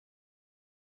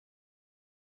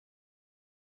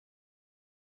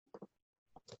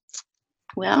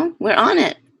Well, we're on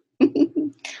it.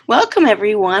 Welcome,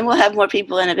 everyone. We'll have more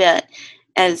people in a bit,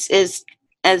 as is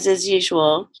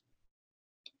usual.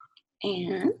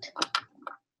 And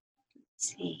let's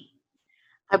see.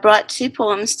 I brought two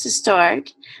poems to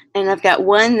start, and I've got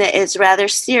one that is rather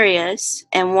serious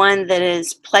and one that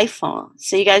is playful.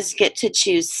 So you guys get to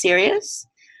choose serious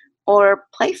or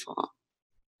playful.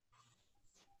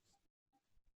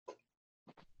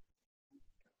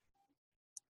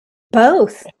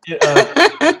 Both.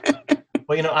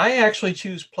 Well, I actually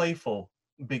choose playful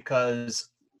because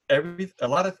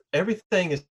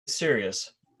everything is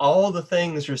serious. All the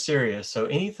things are serious. So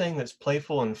anything that's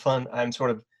playful and fun, I'm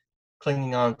sort of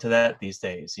clinging on to that these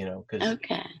days, because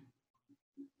Okay.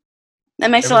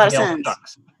 That makes a lot of everything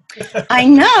else sense. sucks. I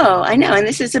know. And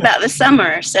this is about the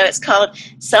summer. So it's called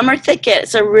Summer Thicket.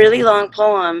 It's a really long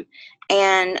poem.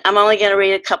 And I'm only going to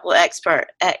read a couple of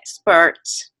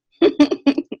experts.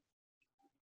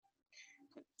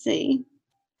 See?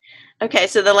 Okay,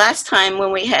 so the last time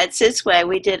when we had Sizwe,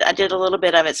 I did a little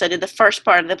bit of it. So I did the first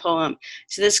part of the poem.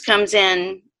 So this comes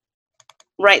in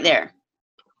right there.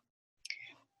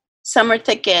 Summer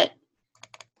Thicket.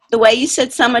 The way you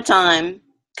said summertime,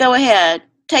 go ahead.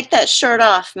 Take that shirt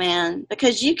off, man,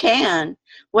 because you can.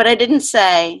 What I didn't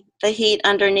say, the heat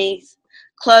underneath.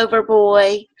 Clover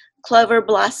boy, clover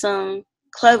blossom,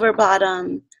 clover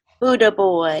bottom, Buddha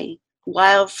boy,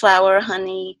 wildflower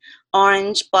honey,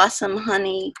 orange blossom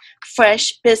honey,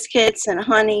 fresh biscuits and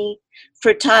honey,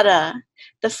 frittata,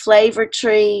 the flavor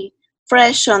tree,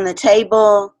 fresh on the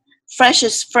table, fresh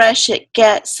as fresh it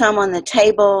gets, some on the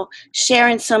table,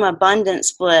 sharing some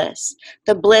abundance bliss,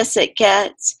 the bliss it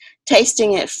gets,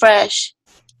 tasting it fresh,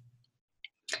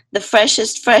 the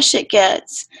freshest fresh it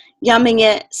gets, yumming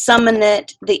it, summon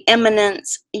it, the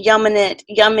imminence, yumming it,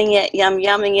 yumming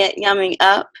it, yumming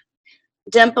up,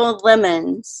 dimpled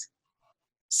lemons,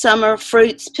 summer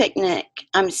fruits picnic,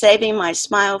 I'm saving my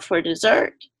smile for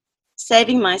dessert,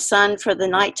 saving my sun for the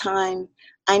nighttime,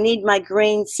 I need my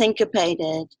green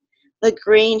syncopated, the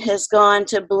green has gone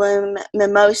to bloom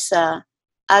mimosa,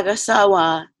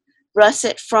 agasawa,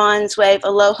 russet fronds wave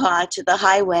aloha to the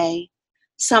highway,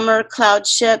 summer cloud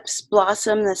ships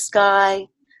blossom the sky,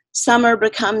 summer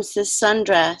becomes the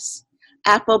sundress,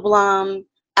 apple blossom,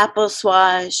 apple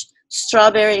swage,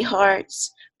 strawberry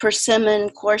hearts, persimmon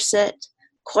corset,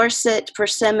 corset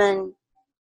persimmon,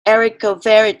 haricot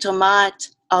vert tomate,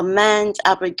 almond,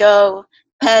 abricot,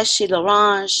 pêche et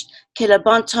l'orange, que le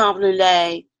bon temps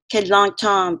brûlé, que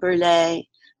longtemps brûlé,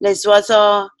 les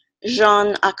oiseaux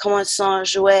jaunes à commencé à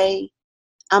jouer,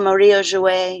 à mourir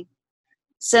jouer,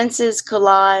 senses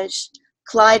collage,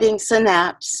 colliding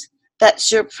synapse,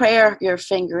 that's your prayer you're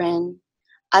fingering.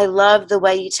 I love the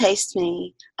way you taste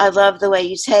me. I love the way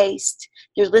you taste.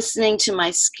 You're listening to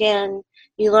my skin.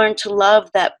 You learn to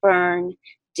love that burn.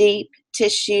 Deep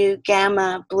tissue,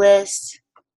 gamma, bliss.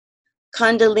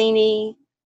 Kundalini,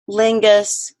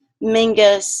 lingus,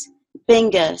 mingus,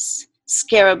 bingus.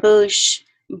 Scaramouche,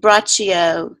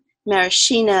 braccio,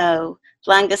 maraschino,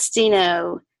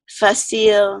 langostino,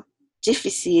 facile,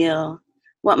 difficile.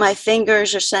 What my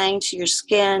fingers are saying to your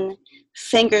skin.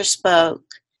 Finger spoke.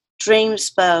 Dream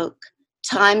spoke,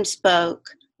 time spoke,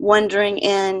 wandering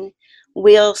in,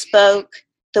 wheel spoke,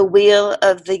 the wheel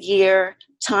of the year,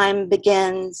 time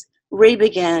begins,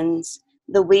 re-begins,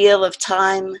 the wheel of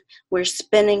time we're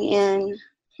spinning in.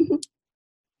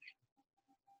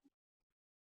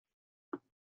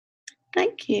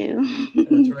 Thank you.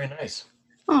 That's very nice.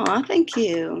 Aw, thank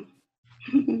you.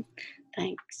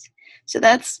 Thanks. So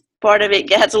that's part of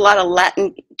it. It has a lot of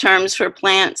Latin terms for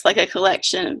plants, like a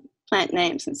collection of plant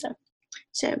names and stuff.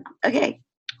 So, okay.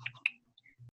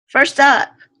 First up,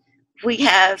 we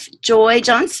have Joy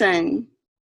Johnson.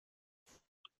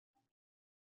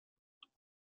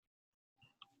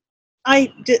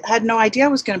 Had no idea I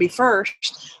was going to be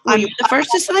first. Well, you're the first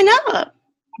to sign up.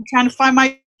 I'm trying to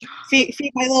find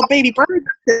feed my little baby bird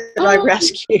that I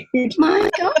rescued. My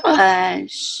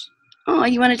gosh. Oh,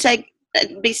 you want to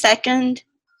be second?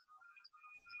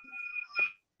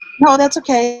 No, that's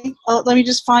okay. Let me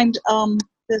just find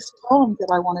this poem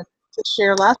that I wanted to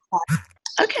share last time.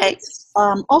 Okay.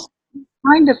 Also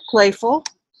kind of playful.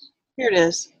 Here it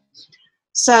is.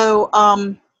 So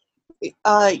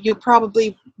you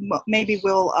probably maybe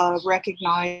will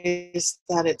recognize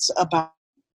that it's about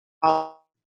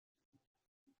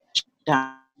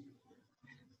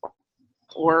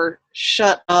or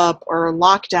shut up or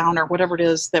lockdown or whatever it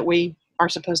is that we are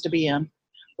supposed to be in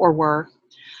or were.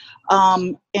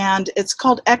 And it's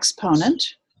called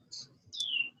Exponent.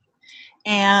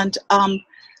 And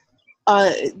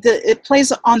it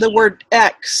plays on the word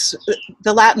X,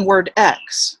 the Latin word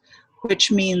X,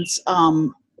 which means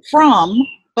from,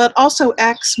 but also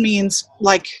ex means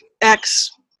like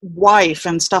ex-wife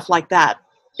and stuff like that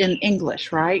in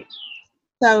English, right?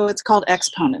 So it's called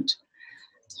exponent.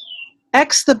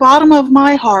 Ex the bottom of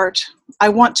my heart, I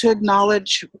want to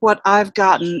acknowledge what I've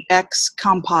gotten ex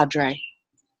compadre.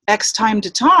 Ex time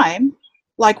to time,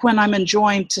 like when I'm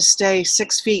enjoined to stay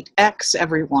 6 feet ex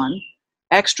everyone.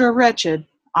 Extra wretched,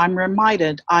 I'm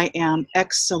reminded I am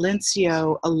ex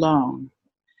silencio alone.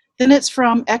 Then it's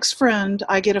from ex-friend,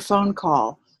 I get a phone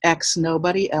call, ex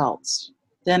nobody else.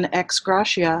 Then ex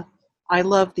gratia, I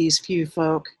love these few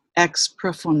folk, ex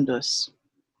profundus.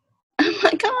 Oh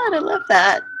my God, I love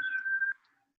that.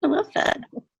 I love that.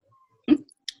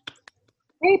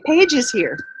 Hey, Paige is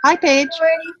here. Hi, Paige.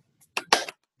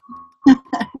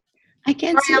 I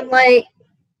can't see. I'm late.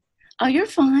 Oh, you're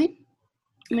fine.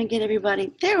 I'm going to get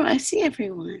everybody. There, I see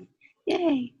everyone.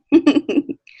 Yay.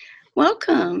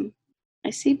 Welcome.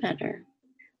 I see better.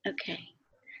 Okay.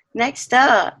 Next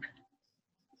up.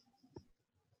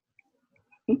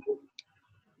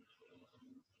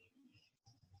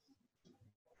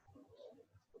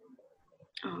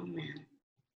 Oh, man.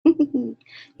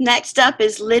 Next up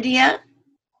is Lydia,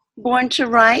 born to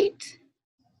write.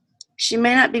 She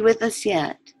may not be with us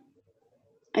yet.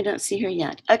 I don't see her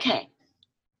yet. Okay.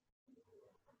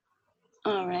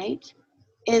 All right.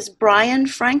 Is Brian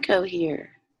Franco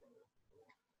here?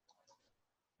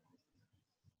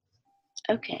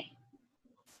 Okay.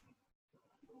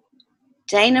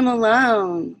 Dana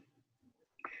Malone.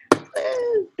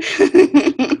 Woo.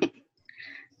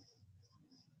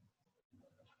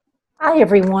 Hi,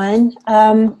 everyone.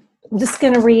 I'm just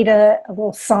going to read a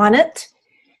little sonnet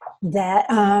that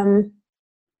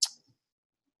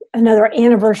another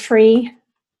anniversary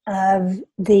of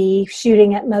the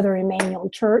shooting at Mother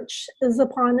Emanuel Church is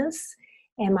upon us.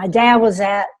 And my dad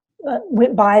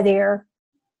went by there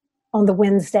on the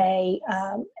Wednesday,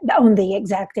 on the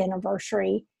exact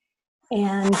anniversary.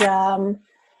 And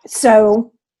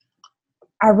so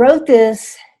I wrote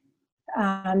this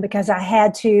because I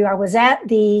had to. I was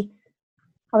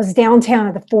downtown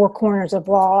at the Four Corners of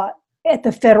Law at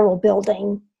the federal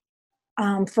building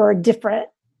for a different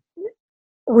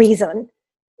reason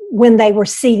when they were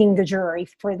seating the jury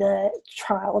for the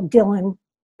trial of Dylan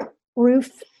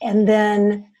Roof. And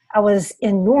then I was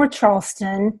in North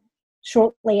Charleston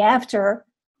shortly after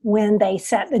when they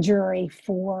sat the jury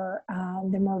for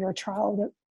the murder trial of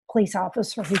the police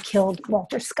officer who killed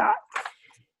Walter Scott.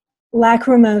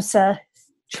 Lacrimosa,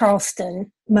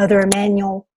 Charleston, Mother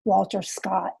Emanuel, Walter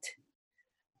Scott.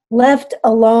 Left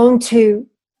alone to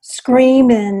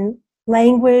scream in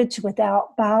language without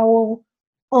vowel,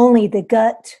 only the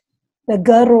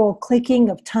guttural clicking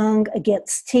of tongue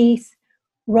against teeth,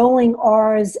 rolling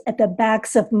R's at the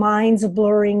backs of minds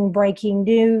blurring breaking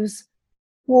news,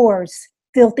 wars,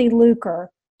 filthy lucre,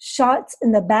 shots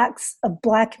in the backs of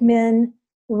black men,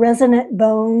 resonant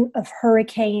bone of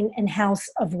hurricane and house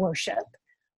of worship,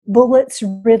 bullets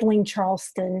riddling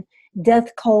Charleston,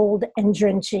 death cold and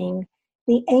drenching,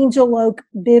 the Angel Oak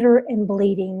bitter and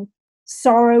bleeding,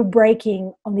 sorrow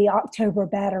breaking on the October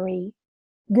battery.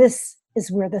 This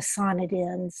is where the sonnet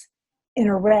ends, in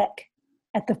a wreck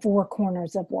at the Four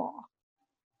Corners of Law.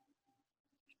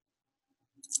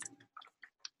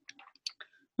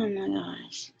 Oh my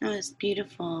gosh, that was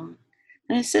beautiful.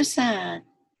 And it's so sad.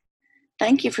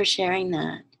 Thank you for sharing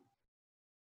that.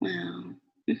 Wow.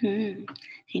 Mm-hmm.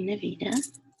 Hey, Navita.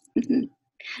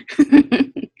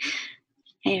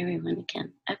 Hey, everyone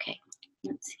again. Okay,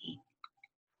 let's see.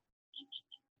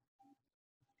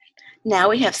 Now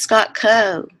we have Scott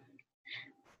Coe.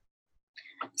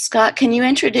 Scott, can you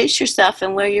introduce yourself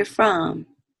and where you're from?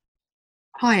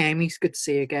 Hi, Amy. It's good to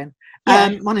see you again.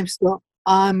 Yeah. My name's Scott.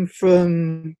 I'm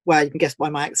from, well, you can guess by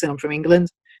my accent, I'm from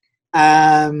England.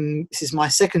 This is my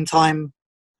second time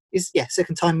for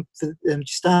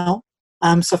Gestalt.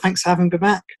 So thanks for having me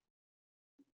back.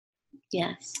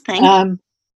 Yes, thank you.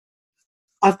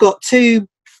 I've got two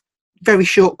very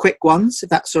short, quick ones, if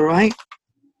that's all right.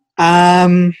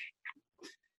 And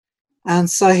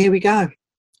so here we go.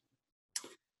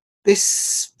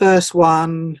 This first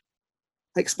one,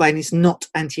 I explain, it's not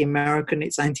anti-American,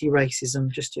 it's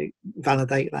anti-racism, just to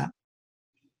validate that.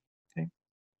 Okay.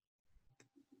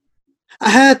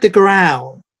 I heard the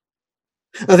growl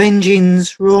of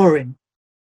engines roaring.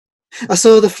 I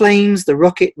saw the flames, the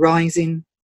rocket rising.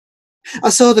 I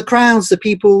saw the crowds, the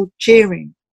people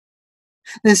cheering.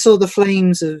 Then saw the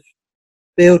flames of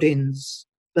buildings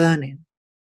burning.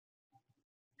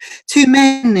 Two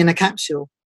men in a capsule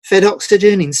fed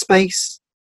oxygen in space.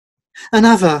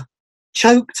 Another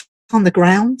choked on the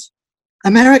ground.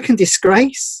 American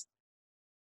disgrace.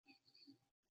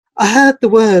 I heard the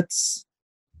words,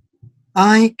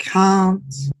 I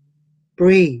can't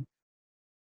breathe.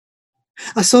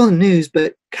 I saw the news,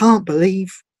 but can't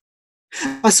believe.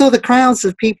 I saw the crowds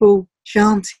of people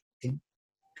chanting,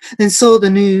 then saw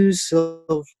the news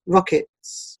of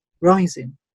rockets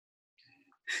rising.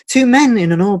 2 men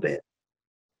in an orbit,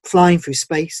 flying through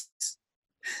space.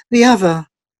 The other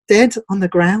dead on the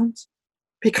ground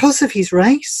because of his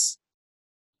race.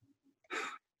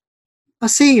 I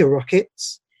see your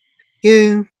rockets.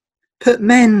 You put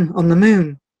men on the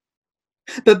moon,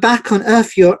 but back on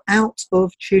Earth you're out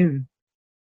of tune.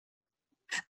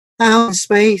 Out in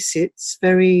space it's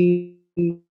very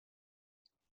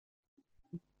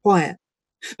quiet,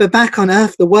 but back on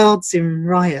Earth the world's in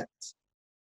riot.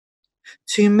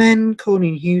 2 men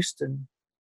calling Houston.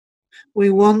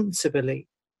 We want to believe,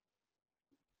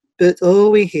 but all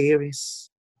we hear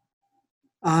is,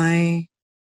 I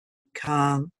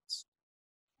can't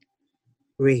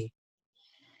breathe.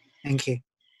 Thank you.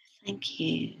 Thank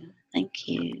you. Thank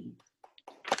you.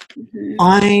 Mhm.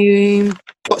 I've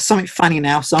got something funny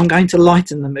now, so I'm going to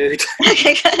lighten the mood.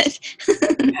 Okay,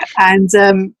 good.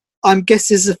 And I guess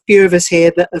there's a few of us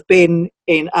here that have been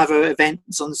in other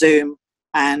events on Zoom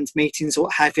and meetings,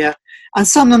 what have you. And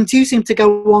some of them do seem to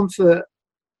go on for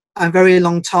a very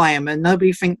long time, and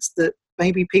nobody thinks that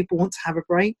maybe people want to have a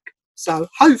break. So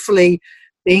hopefully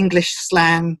the English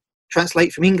slang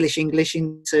translate from English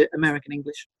into American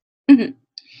English. Mhm.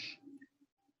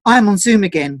 I'm on Zoom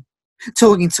again,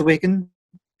 talking to Wigan.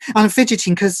 I'm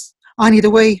fidgeting because I need a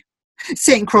wee.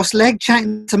 Sitting cross-legged,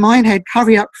 chatting to Minehead,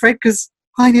 hurry up, Fred, because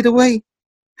I need a wee.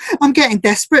 I'm getting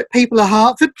desperate. People are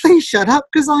Hartford. Please shut up,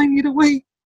 because I need a wee.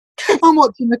 I'm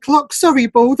watching the clock. Sorry,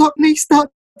 Baldock. Knees start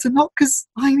to knock, because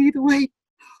I need a wee.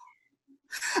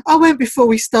 I went before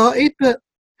we started, but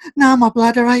now my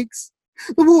bladder aches.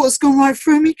 The water's gone right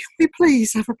through me. Can we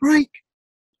please have a break?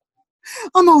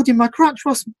 I'm holding my crutch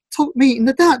whilst meeting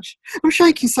the Dutch. I'm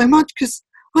shaking so much because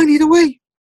I need a wee.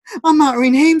 I'm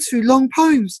muttering hymns through long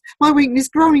poems. My weakness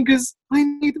growing because I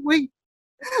need a wee.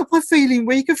 I'm feeling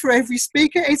weaker for every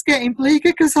speaker. It's getting bleaker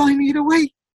because I need a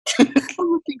wee. I'm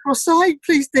looking cross-eyed.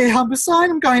 Please, dear Humberside,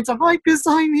 I'm going to hide because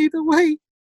I need a wee.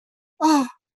 Oh,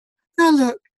 now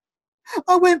look.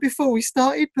 I went before we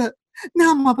started, but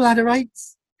now my bladder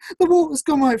aches. The water's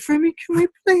gone right through me. Can we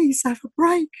please have a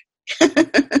break?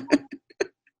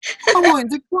 I'm wanting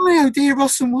to cry, oh dear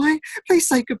Ross and Way. Please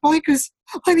say goodbye, because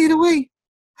I need a wee.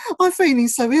 I'm feeling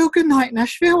so ill. Good night,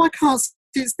 Nashville. I can't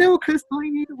sit still because I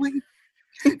need a wee.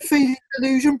 Feeling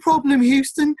illusion, problem,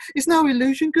 Houston. It's no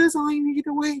illusion because I need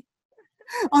a wee.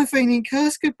 I'm feeling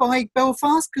cursed. Goodbye,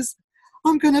 Belfast, because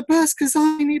I'm going to burst because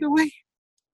I need a wee.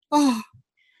 Oh,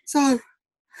 so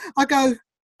I go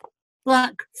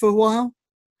black for a while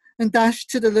and dash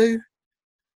to the loo.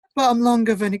 But I'm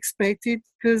longer than expected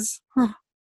because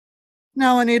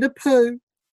now I need a poo.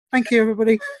 Thank you,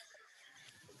 everybody.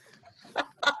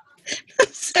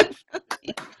 So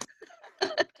funny.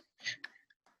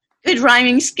 Good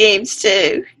rhyming schemes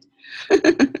too.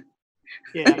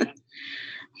 Yeah,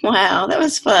 Wow, that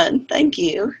was fun. Thank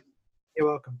you. you're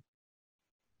welcome.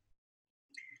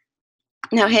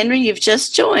 Now, Henry, you've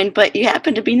just joined, but you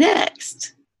happen to be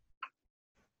next.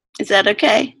 Is that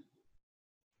okay?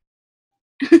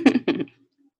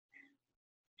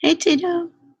 Hey, Tito.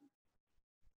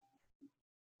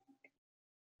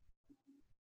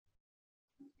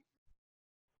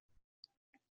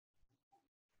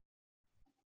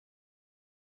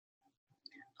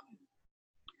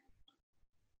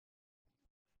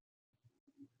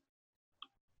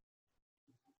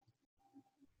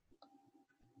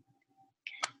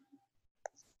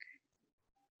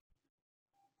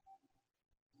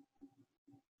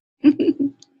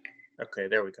 Okay,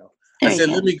 there we go. There I you said,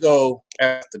 go. let me go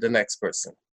after the next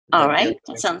person. All That right, okay?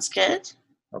 that sounds good.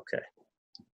 Okay.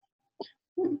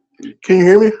 Can you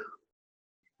hear me?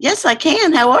 Yes, I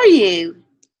can. How are you?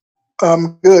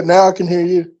 I'm good. Now I can hear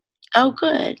you. Oh,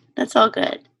 good. That's all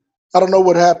good. I don't know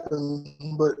what happened,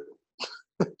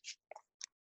 but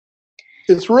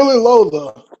it's really low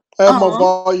though. I have my Aw.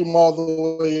 volume all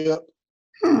the way up.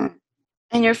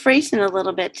 And you're freezing a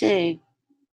little bit too.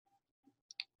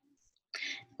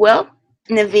 Well,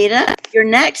 Navita, you're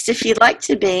next if you'd like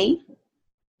to be.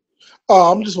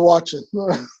 Oh, I'm just watching.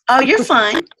 Oh, you're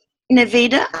fine.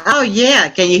 Navita, Oh, yeah.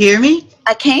 Can you hear me?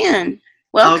 I can.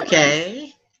 Welcome.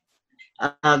 Okay.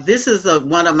 This is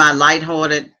one of my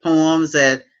lighthearted poems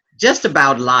that just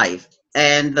about life.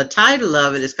 And the title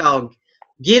of it is called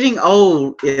Getting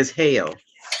Old is Hell.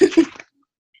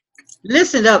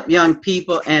 Listen up, young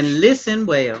people, and listen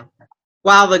well.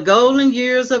 While the golden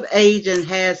years of aging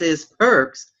has its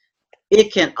perks,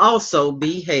 it can also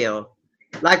be hell.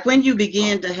 Like when you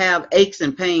begin to have aches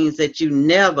and pains that you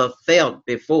never felt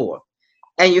before.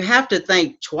 And you have to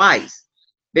think twice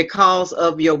because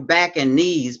of your back and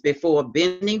knees before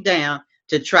bending down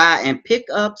to try and pick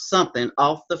up something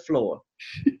off the floor.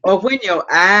 Or when your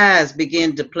eyes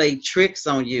begin to play tricks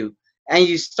on you and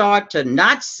you start to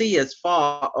not see as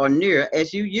far or near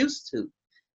as you used to.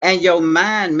 And your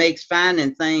mind makes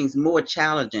finding things more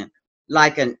challenging,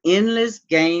 like an endless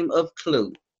game of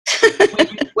Clue. When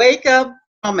you wake up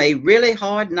from a really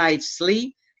hard night's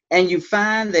sleep and you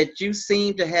find that you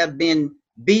seem to have been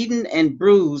beaten and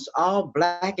bruised, all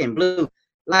black and blue,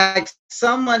 like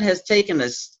someone has taken a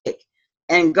stick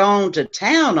and gone to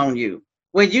town on you.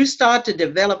 When you start to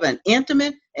develop an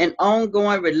intimate and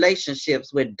ongoing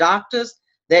relationships with doctors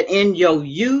that in your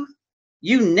youth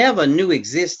you never knew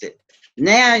existed.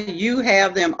 Now you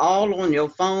have them all on your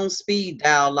phone speed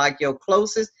dial like your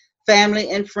closest family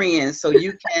and friends, so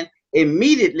you can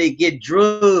immediately get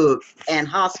drug and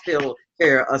hospital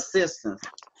care assistance.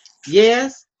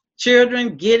 Yes,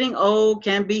 children getting old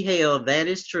can be hell, that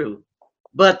is true.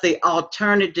 But the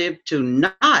alternative to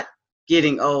not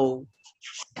getting old,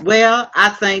 well, I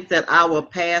think that I will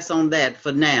pass on that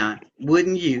for now.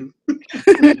 Wouldn't you?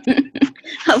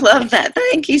 I love that.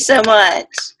 Thank you so much.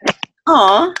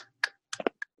 Aw,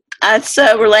 I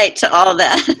so relate to all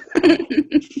that.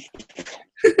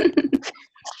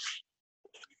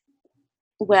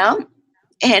 Well,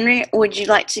 Henry, would you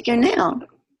like to go now?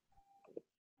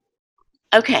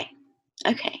 Okay.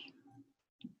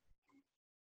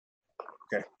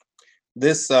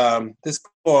 This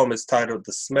poem is titled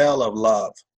 "The Smell of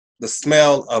Love." The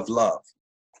smell of love.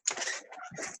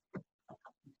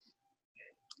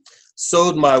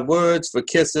 Sold my words for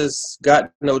kisses,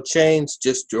 got no change,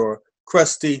 just your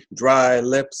crusty, dry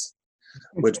lips,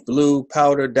 which blew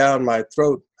powder down my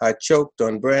throat. I choked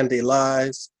on brandy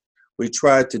lies. We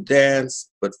tried to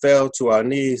dance, but fell to our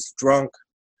knees drunk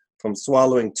from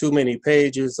swallowing too many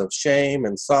pages of shame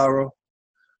and sorrow.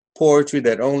 Poetry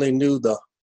that only knew the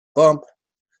bump,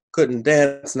 couldn't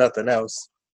dance nothing else.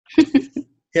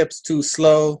 Hips too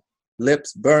slow,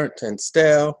 lips burnt and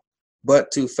stale, butt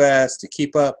too fast to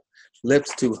keep up,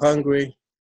 lips too hungry,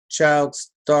 child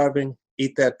starving,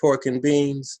 eat that pork and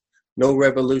beans, no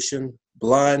revolution,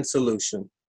 blind solution.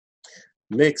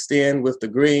 Mixed in with the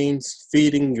greens,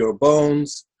 feeding your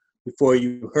bones before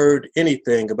you heard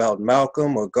anything about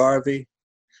Malcolm or Garvey.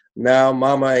 Now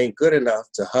mama ain't good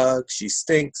enough to hug, she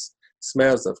stinks,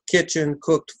 smells of kitchen,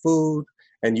 cooked food,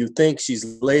 and you think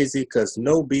she's lazy 'cause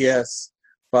no BS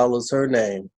follows her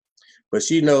name. But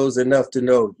she knows enough to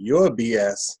know your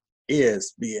BS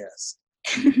is BS.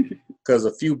 'Cause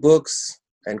a few books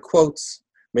and quotes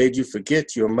made you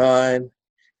forget your mind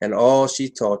and all she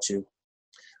taught you.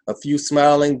 A few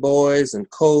smiling boys and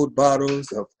cold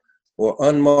bottles of or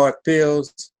unmarked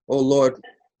pills, oh Lord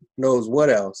knows what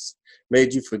else,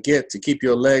 made you forget to keep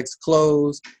your legs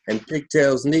closed and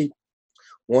pigtails neat.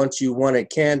 Once you wanted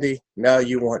candy, now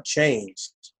you want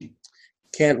change.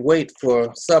 Can't wait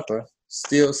for supper,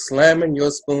 still slamming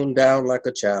your spoon down like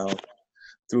a child.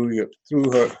 Through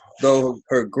her, though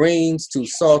her greens too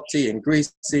salty and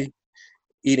greasy,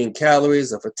 eating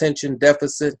calories of attention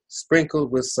deficit,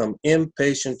 sprinkled with some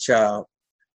impatient child.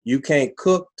 You can't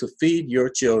cook to feed your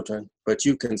children, but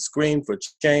you can scream for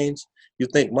change. You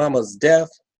think mama's deaf?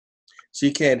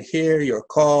 She can't hear your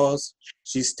calls.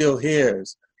 She still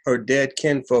hears her dead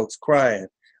kinfolks crying.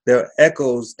 There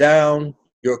echoes down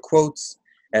your quotes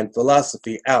and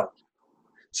philosophy out.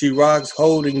 She rocks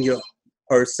holding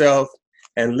herself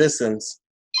and listens.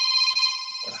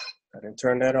 I didn't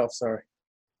turn that off, sorry.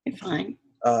 You're fine.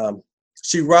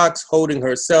 She rocks holding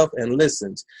herself and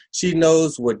listens. She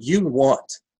knows what you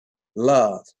want,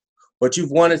 love, what you've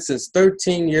wanted since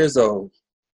 13 years old.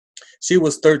 She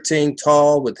was 13,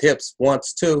 tall with hips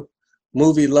once too.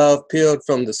 Movie love peeled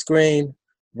from the screen,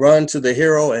 run to the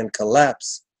hero and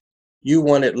collapse. You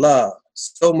wanted love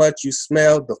so much you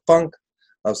smelled the funk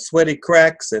of sweaty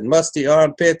cracks and musty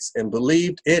armpits and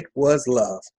believed it was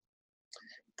love.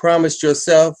 Promised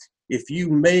yourself if you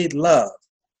made love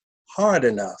hard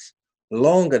enough,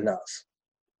 long enough,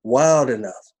 wild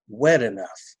enough, wet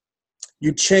enough,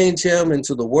 you change him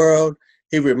into the world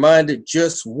he reminded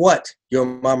just what your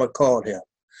mama called him.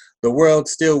 The world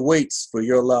still waits for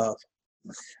your love.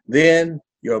 Then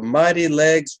your mighty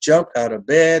legs jumped out of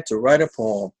bed to write a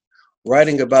poem,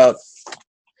 writing by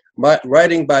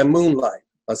moonlight,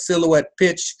 a silhouette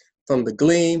pitched from the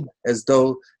gleam as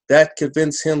though that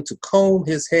convinced him to comb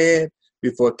his head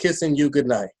before kissing you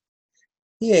goodnight.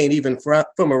 He ain't even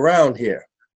from around here.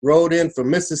 Rode in from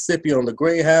Mississippi on the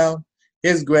Greyhound.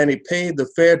 His granny paid the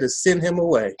fare to send him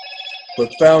away.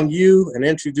 but found you and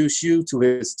introduced you to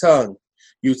his tongue.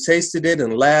 You tasted it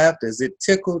and laughed as it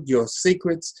tickled your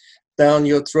secrets down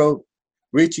your throat,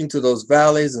 reaching to those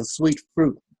valleys and sweet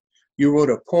fruit. You wrote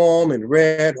a poem in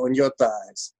red on your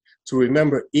thighs to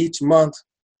remember each month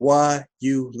why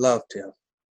you loved him.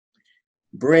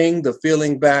 Bring the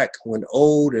feeling back when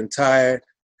old and tired.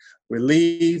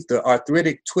 Relieve the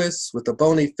arthritic twists with a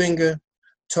bony finger,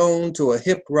 toned to a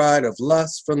hip ride of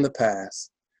lust from the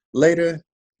past. Later,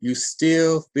 you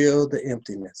still feel the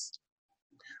emptiness.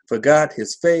 Forgot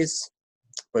his face,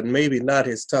 but maybe not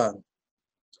his tongue.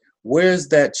 Where's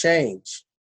that change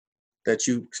that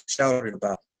you shouted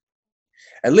about?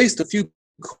 At least a few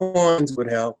coins would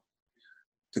help.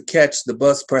 To catch the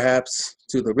bus, perhaps,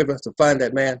 to the river to find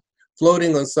that man,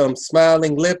 floating on some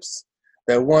smiling lips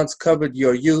that once covered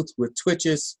your youth with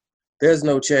twitches. There's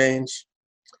no change,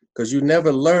 because you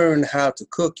never learned how to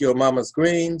cook your mama's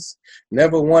greens,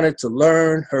 never wanted to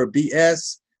learn her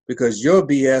BS, because your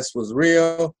BS was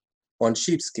real on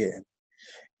sheepskin.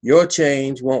 Your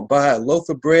change won't buy a loaf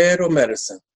of bread or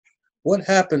medicine. What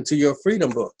happened to your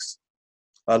freedom books?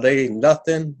 Are they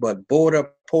nothing but border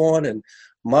porn and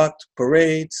mocked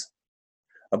parades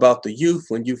about the youth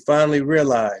when you finally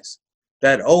realized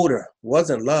that odor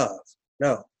wasn't love?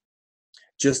 No,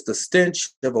 just the stench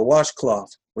of a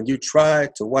washcloth when you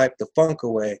tried to wipe the funk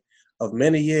away of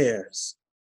many years,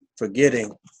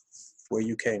 forgetting where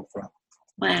you came from.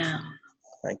 Wow.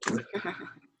 Thank you.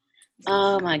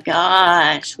 Oh my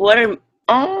gosh. Oral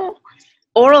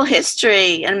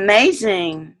history.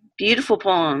 Amazing. Beautiful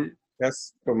poem.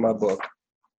 That's from my book.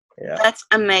 Yeah. That's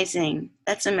amazing.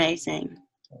 That's amazing.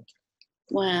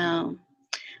 Wow.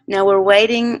 Now we're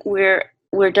waiting.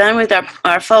 We're done with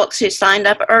our folks who signed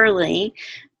up early.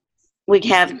 We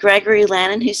have Gregory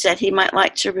Lannon who said he might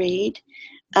like to read.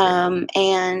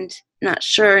 And not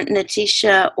sure,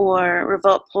 Natisha or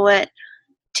Revolt Poet.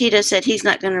 Tito said he's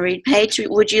not going to read. Paige,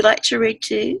 would you like to read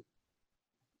too?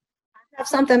 I have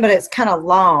something, but it's kind of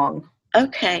long.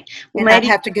 Okay. Well, And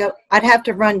maybe I'd have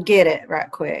to run get it right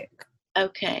quick.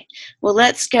 Okay. Well,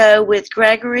 let's go with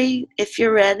Gregory if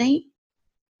you're ready.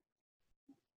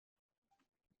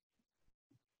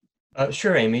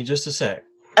 Sure, Amy, just a sec.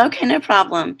 Okay, no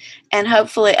problem. And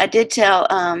hopefully, I did tell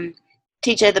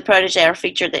TJ the Protege, our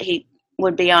feature, that he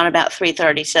would be on about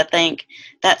 3:30. So I think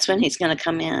that's when he's going to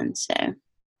come in. So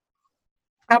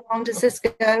How long does this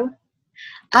go?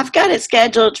 I've got it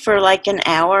scheduled for like an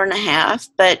hour and a half,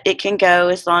 but it can go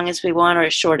as long as we want or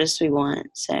as short as we want.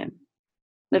 So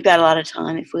we've got a lot of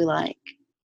time if we like,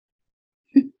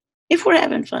 if we're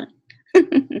having fun.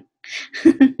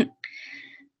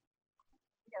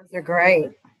 You're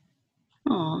great.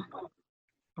 Aw,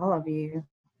 All of you.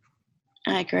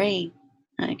 I agree.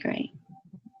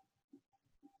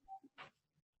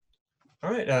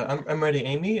 All right, I'm ready,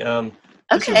 Amy. This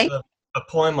Okay. is a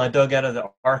poem I dug out of the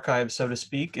archive, so to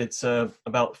speak. It's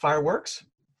about fireworks.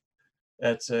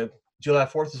 That's July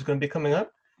 4th is going to be coming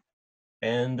up,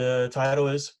 and the title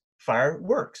is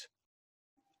Fireworks.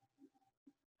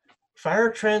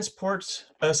 Fire transports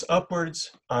us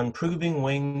upwards on proving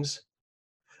wings,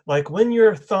 like when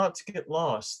your thoughts get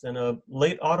lost in a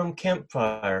late autumn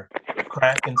campfire,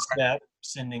 crack and snap,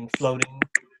 sending floating,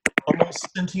 almost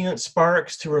sentient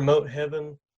sparks to remote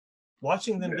heaven,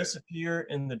 watching them disappear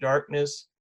in the darkness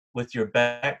with your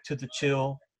back to the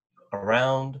chill,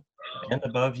 around and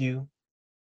above you.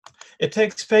 It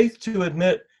takes faith to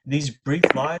admit these brief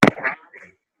lives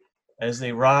as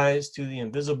they rise to the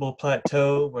invisible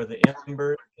plateau where the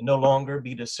ember can no longer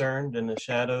be discerned in the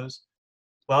shadows,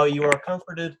 while you are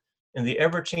comforted in the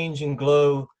ever-changing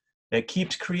glow that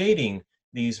keeps creating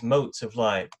these motes of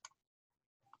light.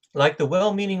 Like the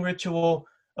well-meaning ritual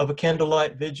of a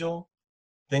candlelight vigil,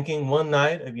 thinking one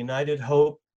night of united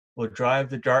hope will drive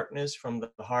the darkness from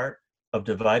the heart of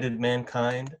divided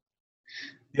mankind.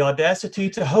 The audacity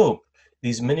to hope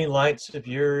these many lights of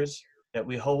yours that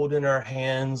we hold in our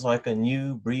hands like a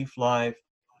new brief life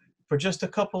for just a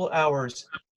couple hours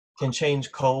can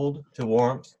change cold to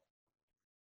warmth.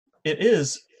 It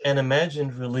is an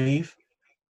imagined relief,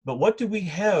 but what do we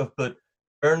have but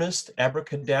earnest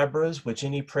abracadabras, which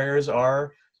any prayers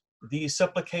are? These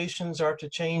supplications are to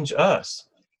change us,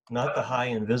 not the high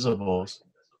invisibles.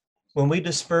 When we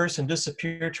disperse and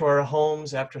disappear to our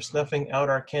homes after snuffing out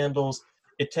our candles,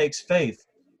 it takes faith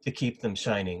to keep them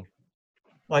shining.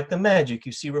 Like the magic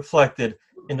you see reflected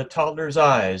in the toddler's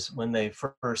eyes when they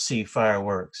first see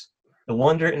fireworks, the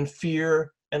wonder and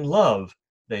fear and love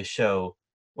they show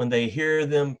when they hear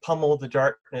them pummel the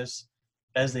darkness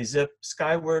as they zip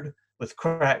skyward with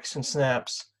cracks and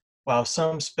snaps, while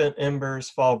some spent embers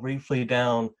fall briefly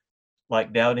down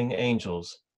like doubting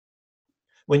angels.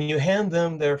 When you hand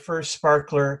them their first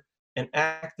sparkler, an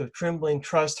act of trembling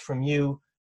trust from you,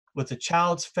 with a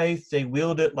child's faith they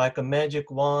wield it like a magic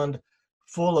wand,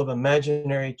 full of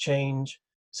imaginary change,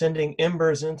 sending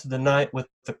embers into the night with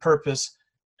the purpose,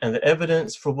 and the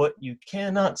evidence for what you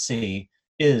cannot see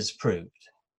is proved.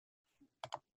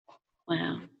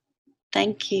 Wow.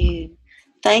 Thank you.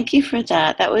 Thank you for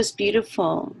that. That was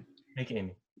beautiful. Thank you,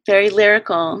 Amy. Very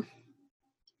lyrical.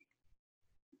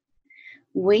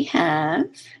 We have,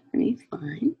 let me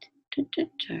find.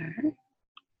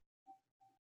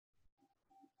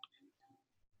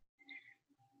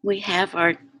 We have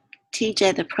our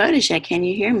TJ the Protege. Can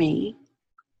you hear me?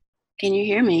 Can you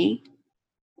hear me?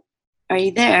 Are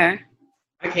you there?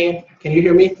 I can. Can you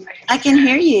hear me? I can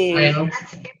hear you. I am.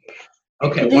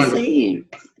 Okay, Good to wonderful. see you.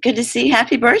 Good to see you.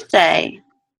 Happy birthday.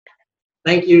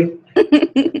 Thank you.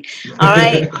 All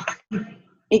right.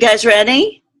 You guys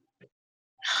ready?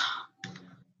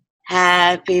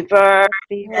 Happy birthday.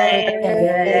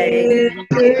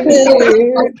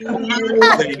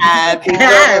 Happy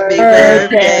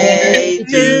birthday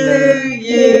to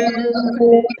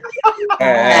you.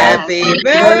 Happy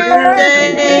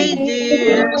birthday,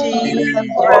 dear TJ.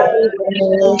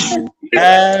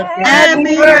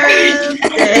 Happy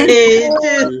birthday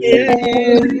to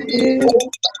you.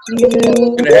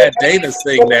 Could have had Dana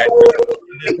sing that.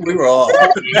 We were all.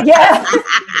 Yeah.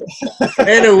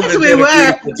 And it would have been a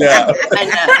beautiful job. I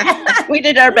know. We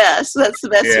did our best. That's the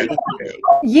best we can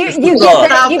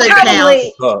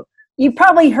do. You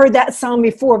probably heard that song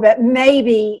before, but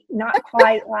maybe not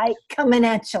quite like coming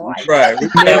at you like Right.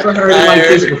 We've never heard it like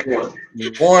this before.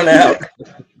 Worn out.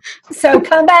 So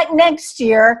come back next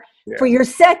year for your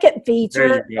second feature,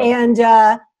 There you go. and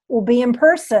we'll be in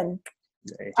person.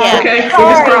 Yeah. Okay,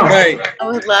 Right. I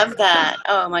would love that.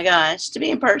 Oh my gosh, to be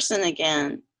in person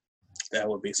again. That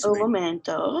would be Un sweet.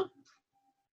 momento.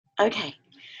 Okay.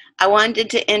 I wanted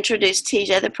to introduce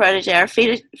TJ the Protege, our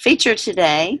feature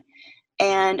today.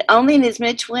 And only in his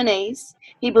mid-20s,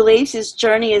 he believes his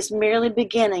journey is merely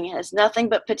beginning and has nothing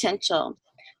but potential.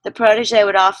 The Protege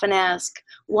would often ask,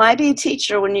 why be a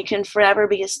teacher when you can forever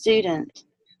be a student?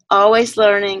 Always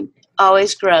learning,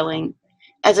 always growing.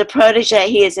 As a protege,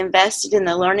 he is invested in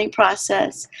the learning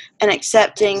process and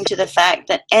accepting to the fact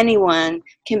that anyone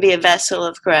can be a vessel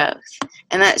of growth.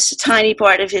 And that's a tiny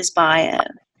part of his bio.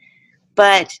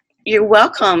 But you're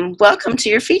welcome. Welcome to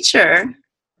your feature.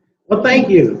 Well, thank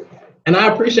you. And I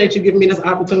appreciate you giving me this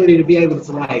opportunity to be able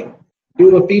to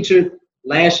do a feature.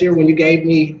 Last year when you gave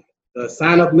me the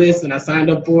sign-up list and I signed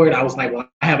up for it, I was like, well,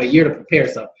 I have a year to prepare,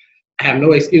 so I have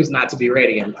no excuse not to be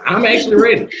ready. And I'm actually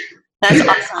ready. That's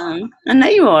awesome. I know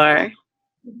you are.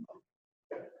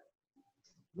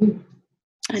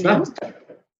 I know.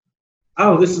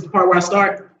 Oh, this is the part where I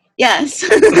start? Yes.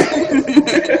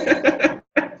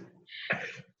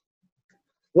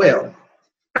 Well,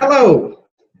 hello.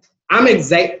 I'm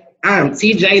TJ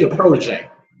the Protege.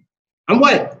 I'm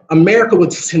what America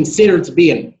would consider to be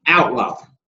an outlaw.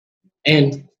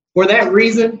 And for that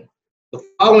reason, the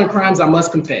following crimes I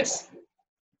must confess.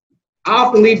 I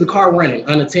often leave the car running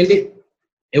unattended.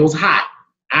 It was hot,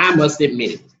 I must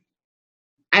admit it.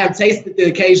 I have tasted the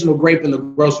occasional grape in the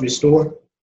grocery store,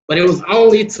 but it was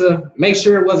only to make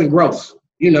sure it wasn't gross.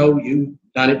 You know, you've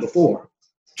done it before.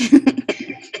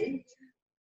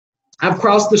 I've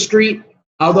crossed the street,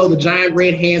 although the giant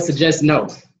red hand suggests no.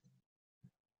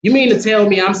 You mean to tell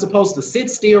me I'm supposed to sit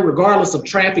still regardless of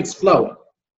traffic's flow?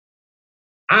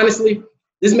 Honestly,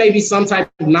 this may be some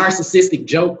type of narcissistic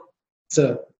joke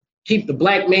to keep the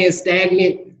black man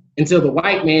stagnant until the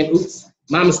white man, oops,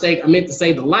 my mistake, I meant to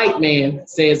say the light man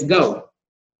says go.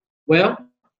 Well,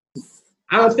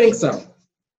 I don't think so.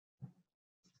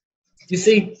 You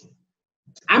see,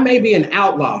 I may be an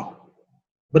outlaw,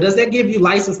 but does that give you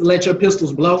license to let your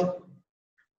pistols blow?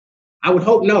 I would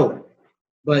hope no,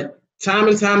 but time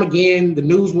and time again, the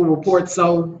news will report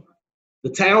so. The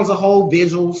towns will hold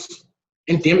vigils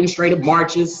and demonstrative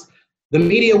marches. The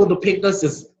media will depict us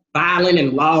as violent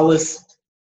and lawless.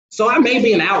 So I may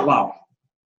be an outlaw,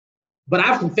 but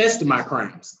I've confessed to my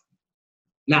crimes.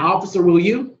 Now, officer, will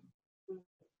you?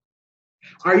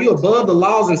 Are you above the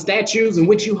laws and statutes in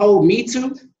which you hold me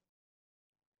to?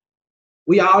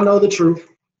 We all know the truth.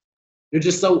 You're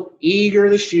just so eager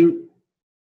to shoot.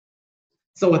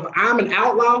 So if I'm an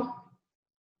outlaw,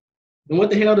 then what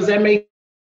the hell does that make?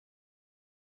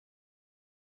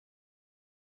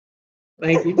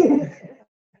 Thank you.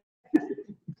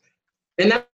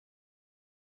 And that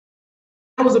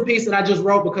was a piece that I just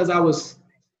wrote because I was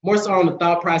more so on the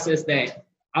thought process that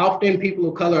often people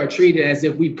of color are treated as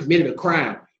if we've committed a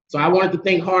crime. So I wanted to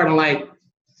think hard on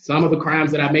some of the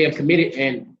crimes that I may have committed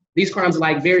and these crimes are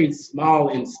like very small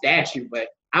in stature, but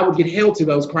I would get held to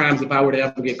those crimes if I were to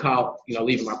ever get caught, you know,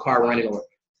 leaving my car running or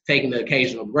taking the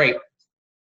occasional break.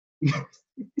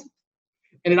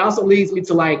 And it also leads me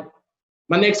to like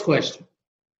my next question.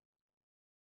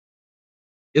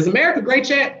 Is America great,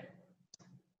 chat?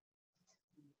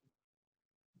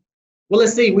 Well,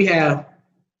 let's see. We have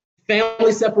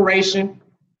family separation,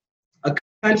 a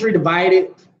country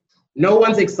divided, no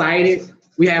one's excited.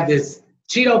 We have this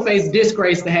Cheeto-faced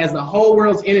disgrace that has the whole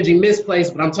world's energy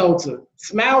misplaced, but I'm told to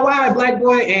smile wide, black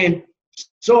boy, and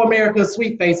show America a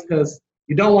sweet face because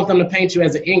you don't want them to paint you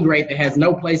as an ingrate that has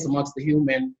no place amongst the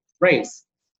human race.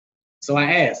 So I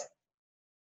ask,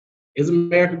 is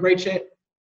America great, chat?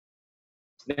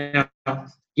 Now,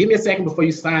 give me a second before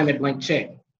you sign that blank check.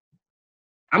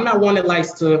 I'm not one that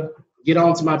likes to get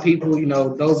on to my people, you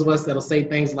know, those of us that'll say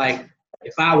things like,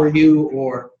 if I were you,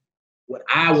 or what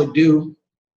I would do.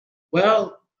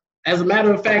 Well, as a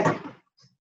matter of fact,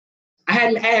 I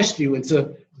hadn't asked you, and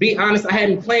to be honest, I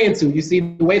hadn't planned to. You see,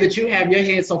 the way that you have your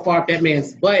head so far up that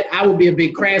man's butt, I would be a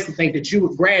bit crass to think that you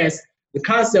would grasp the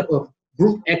concept of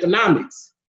group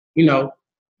economics, you know,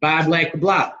 buy black to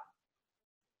block.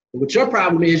 But what your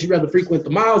problem is, you rather frequent the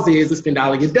malls is and spend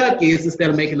all of your duck is instead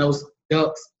of making those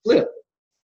ducks flip.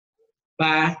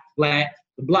 Buy black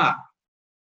to block.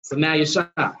 So now you're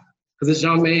shocked because this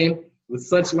young man with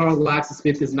such long locks has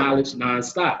spit his knowledge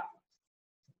nonstop.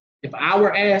 If I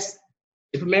were asked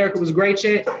if America was great,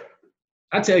 chat,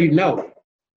 I'd tell you no.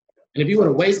 And if you were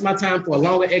to waste my time for a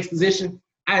longer exposition,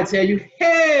 I'd tell you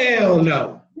hell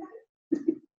no.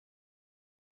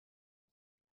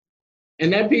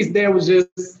 And that piece there was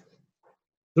just,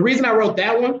 the reason I wrote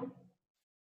that one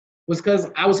was because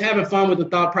I was having fun with the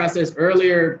thought process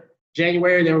earlier.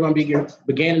 January, they were going to be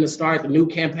beginning to start the new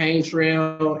campaign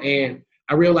trail. And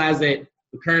I realized that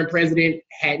the current president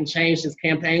hadn't changed his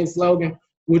campaign slogan,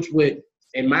 which would,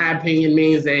 in my opinion,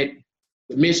 means that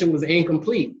the mission was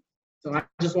incomplete. So I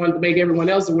just wanted to make everyone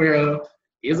else aware of,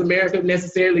 is America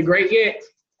necessarily great yet?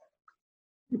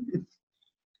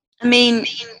 I mean,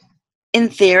 in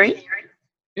theory.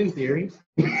 In theory.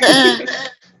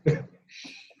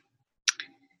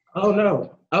 Oh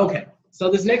no, okay. So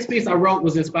this next piece I wrote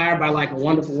was inspired by like a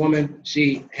wonderful woman.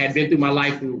 She had been through my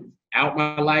life throughout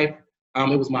my life.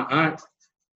 It was my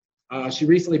aunt. She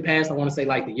recently passed, I want to say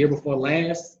like the year before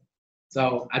last.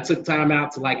 So I took time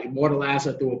out to like immortalize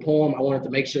her through a poem. I wanted to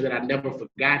make sure that I never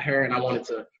forgot her, and I wanted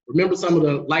to remember some of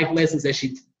the life lessons that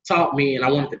she taught me, and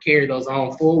I wanted to carry those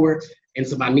on forward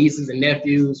into my nieces and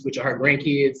nephews, which are her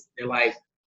grandkids. They're like,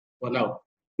 well, no,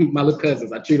 my little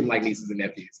cousins, I treat them like nieces and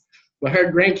nephews. But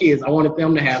her grandkids, I wanted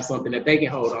them to have something that they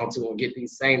can hold on to and get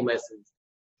these same lessons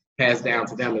passed down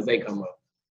to them as they come up.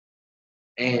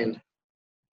 And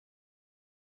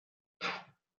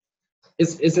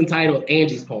it's entitled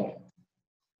Angie's Poem.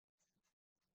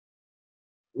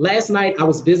 Last night, I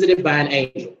was visited by an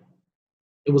angel.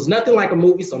 It was nothing like a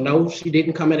movie, so no, she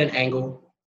didn't come at an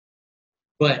angle,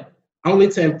 but only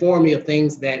to inform me of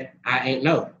things that I ain't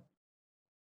know.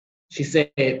 She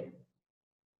said,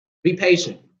 be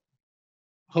patient.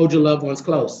 Hold your loved ones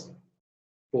close,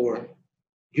 for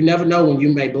you never know when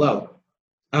you may blow.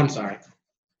 I'm sorry.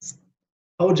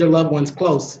 Hold your loved ones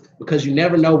close because you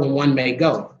never know when one may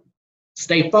go.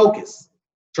 Stay focused.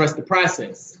 Trust the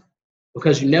process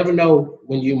because you never know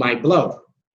when you might blow.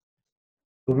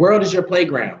 The world is your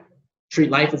playground.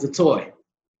 Treat life as a toy,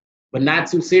 but not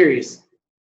too serious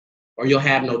or you'll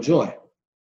have no joy.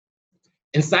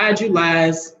 Inside you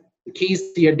lies the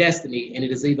keys to your destiny, and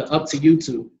it is either up to you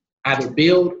to either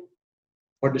build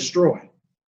or destroy.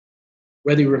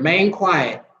 Whether you remain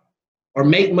quiet or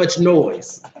make much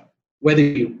noise, whether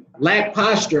you lack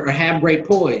posture or have great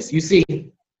poise, you see,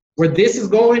 where this is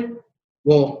going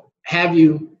will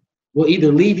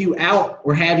either leave you out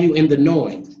or have you in the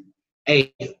knowing.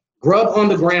 A grub on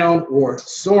the ground or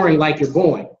soaring like you're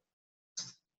going.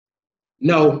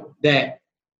 Know that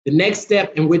the next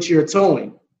step in which you're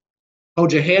towing,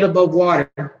 hold your head above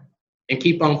water and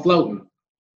keep on floating.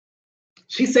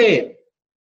 She said,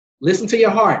 listen to your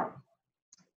heart,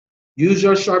 use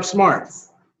your sharp smarts,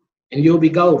 and you'll be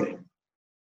golden.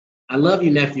 I love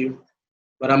you, nephew,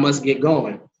 but I must get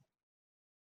going.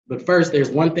 But first, there's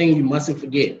one thing you mustn't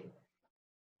forget,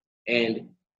 and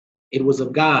it was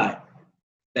of God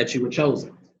that you were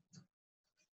chosen.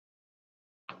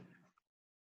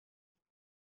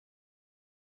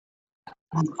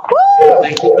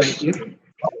 Thank you.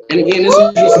 And again, this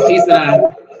is just a piece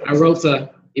that I wrote to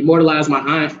immortalize my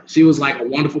aunt. She was like a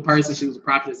wonderful person. She was a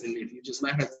prophetess, and if you just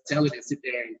let her tell it and sit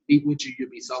there and be with you,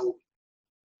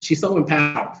 she's so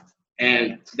empowered.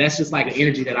 And that's just like an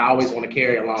energy that I always want to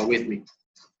carry along with me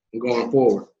and going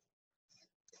forward.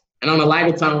 And on a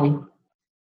lighter tone,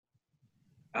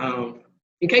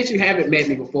 in case you haven't met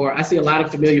me before, I see a lot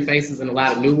of familiar faces and a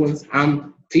lot of new ones.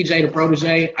 I'm TJ the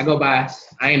Protege. I go by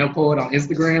I Ain't No Poet on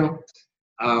Instagram.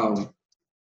 I'm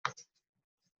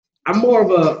more of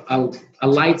a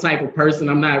light type of person.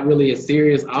 I'm not really as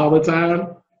serious all the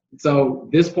time. So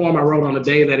this poem I wrote on the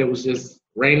day that it was just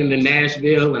raining in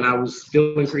Nashville and I was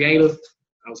feeling creative.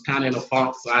 I was kind of in a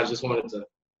funk, so I just wanted to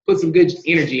put some good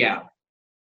energy out.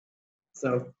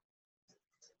 So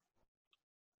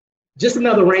just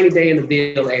another rainy day in the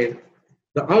Ville, and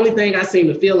the only thing I seem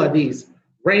to feel are these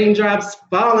raindrops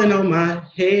falling on my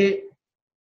head.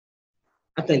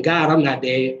 I thank God I'm not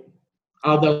dead,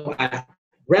 although I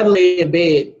rather lay in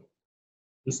bed.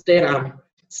 Instead, I'm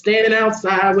standing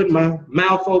outside with my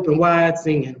mouth open wide,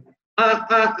 singing, ah,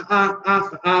 ah, ah,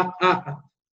 ah, ah, ah.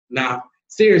 Now,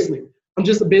 seriously, I'm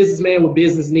just a businessman with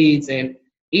business needs, and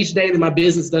each day that my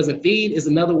business doesn't feed is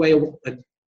another way.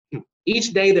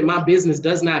 Each day that my business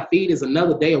does not feed is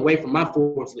another day away from my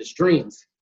Forbes list dreams.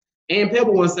 Ann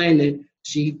Pebble once saying that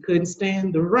she couldn't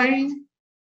stand the rain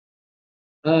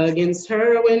against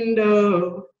her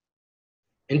window.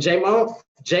 And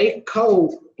J.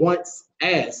 Cole once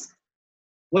asked,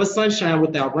 what is sunshine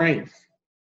without rain?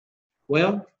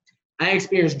 Well, I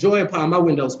experienced joy upon my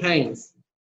window's panes.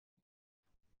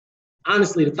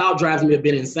 Honestly, the thought drives me a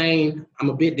bit insane.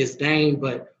 I'm a bit disdained,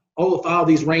 but oh, if all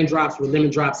these raindrops were lemon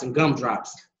drops and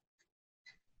gumdrops.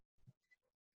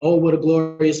 Oh, what a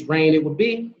glorious rain it would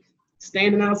be,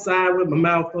 standing outside with my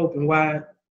mouth open wide.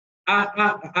 Ah,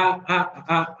 ah, ah, ah,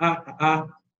 ah, ah, ah.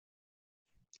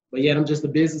 But yet I'm just a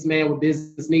businessman with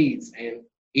business needs, and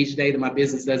each day that my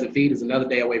business doesn't feed is another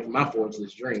day away from my Forbes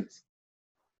list dreams.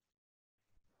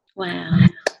 Wow.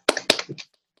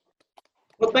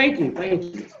 Well, thank you.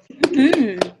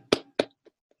 Mm.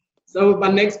 So with my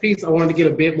next piece, I wanted to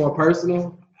get a bit more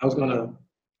personal. I was gonna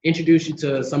introduce you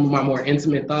to some of my more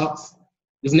intimate thoughts.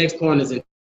 This next poem is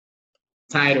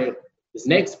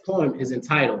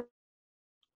entitled,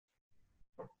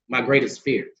 My Greatest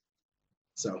Fear.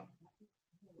 So,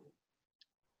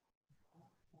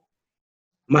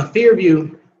 my fear of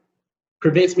you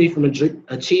prevents me from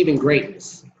achieving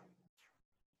greatness.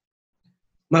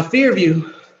 My fear of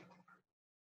you,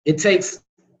 it takes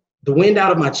the wind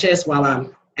out of my chest while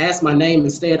I'm asked my name.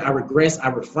 Instead, I regress, I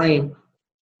refrain.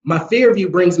 My fear of you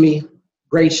brings me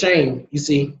great shame. You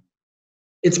see,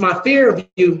 it's my fear of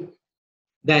you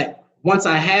that once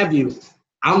I have you,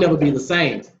 I'll never be the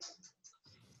same.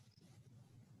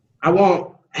 I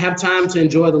won't have time to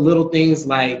enjoy the little things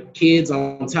like kids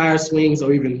on tire swings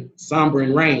or even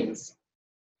sombering rains.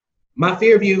 My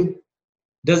fear of you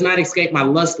does not escape my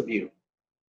lust of you.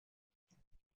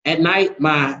 At night,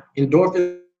 my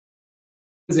endorphins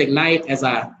ignite as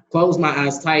I close my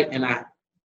eyes tight and I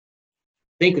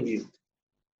think of you.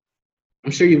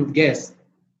 I'm sure you've guessed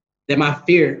that my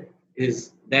fear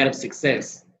is that of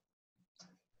success.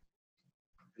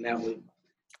 And that would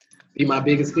be my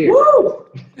biggest fear. Woo!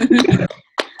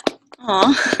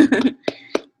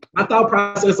 My thought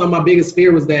process on my biggest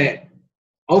fear was that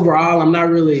overall, I'm not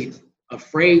really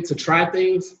afraid to try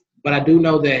things, but I do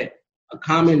know that a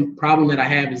common problem that I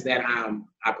have is that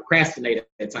I procrastinate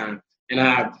at times. And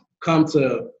I've come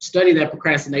to study that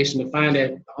procrastination to find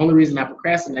that the only reason I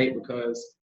procrastinate because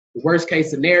the worst case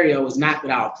scenario is not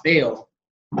that I'll fail,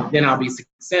 then I'll be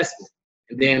successful.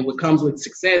 And then what comes with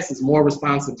success is more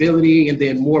responsibility and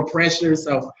then more pressure.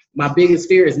 So my biggest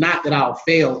fear is not that I'll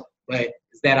fail, but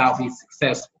is that I'll be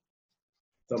successful.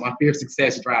 So my fear of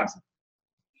success drives me.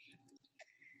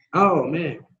 Oh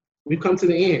man, we've come to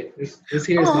the end. This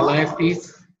here is my last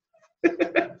piece.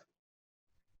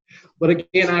 But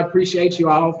again, I appreciate you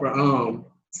all for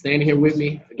standing here with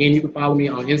me. Again, you can follow me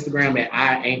on Instagram at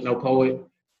I Ain't No Poet.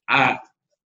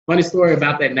 Funny story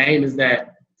about that name is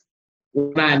that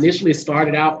when I initially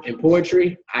started out in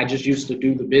poetry, I just used to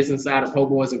do the business side of Po'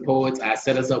 Boys and Poets. I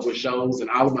set us up with shows, and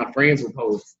all of my friends were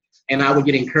poets. And I would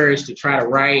get encouraged to try to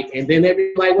write. And then they'd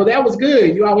be like, well, that was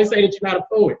good. You always say that you're not a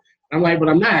poet. I'm like, but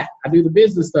I'm not. I do the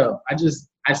business stuff.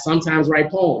 I sometimes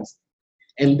write poems.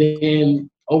 And then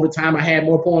over time, I had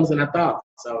more poems than I thought.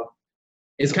 So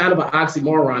it's kind of an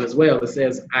oxymoron as well. It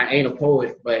says I ain't a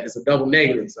poet, but it's a double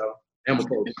negative. So I'm a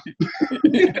poet.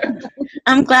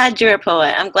 I'm glad you're a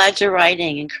poet. I'm glad you're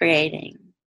writing and creating.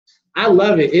 I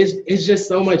love it. It's just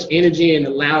so much energy and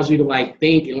allows you to like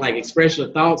think and like express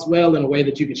your thoughts well in a way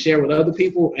that you can share with other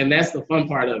people. And that's the fun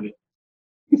part of it.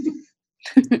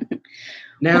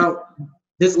 Now,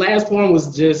 this last poem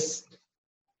was just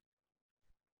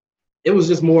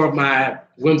more of my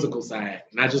whimsical side.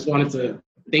 And I just wanted to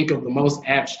think of the most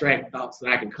abstract thoughts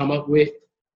that I can come up with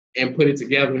and put it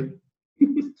together.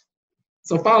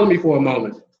 So follow me for a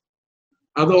moment.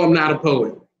 Although I'm not a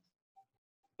poet,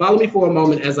 follow me for a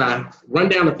moment as I run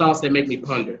down the thoughts that make me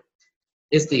ponder.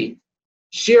 It's the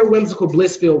sheer whimsical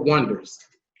bliss-filled wonders.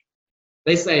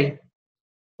 They say,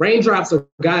 raindrops are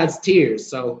God's tears,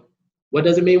 so what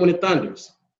does it mean when it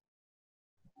thunders?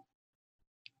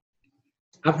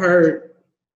 I've heard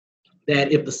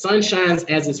that if the sun shines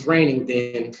as it's raining,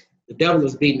 then the devil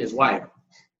is beating his wife.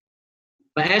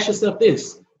 But ask yourself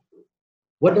this,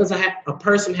 what does a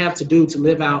person have to do to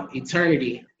live out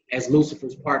eternity as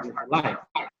Lucifer's partner for life?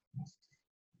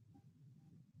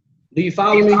 Do you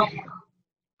follow me?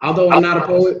 Although I'm not a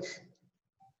poet,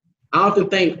 I often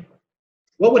think,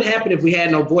 what would happen if we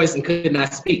had no voice and could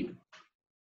not speak?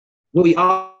 Will we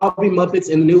all be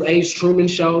Muppets in the New Age Truman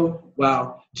Show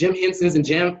while Jim Henson's and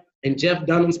Jeff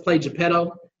Dunham's play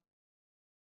Geppetto?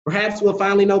 Perhaps we'll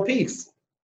finally know peace.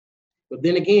 But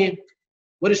then again,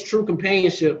 what is true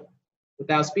companionship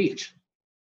without speech?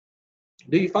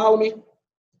 Do you follow me?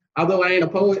 Although I ain't a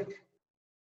poet,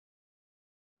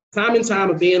 time and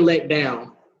time of being let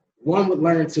down, one would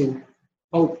learn to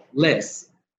hope less.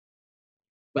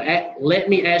 But let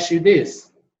me ask you this.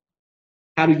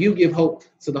 How do you give hope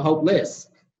to the hopeless?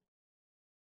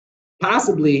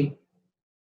 Possibly,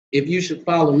 if you should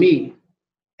follow me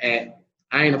at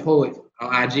I Ain't a Poet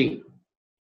on IG.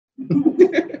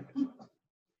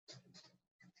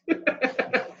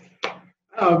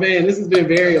 Oh man, this has been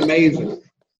very amazing.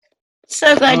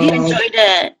 So glad you enjoyed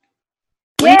it.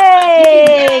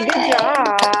 Yay! Good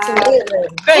job. Absolutely.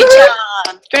 Great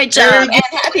job. Great job. And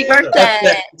happy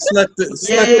birthday. Slip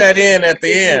that in at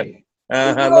the end.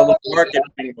 Little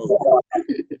marketing move.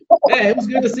 Yeah, it was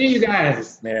good to see you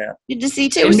guys. Yeah. Good to see you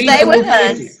too. And me Stay too, with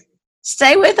thank us. you.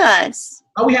 Stay with us.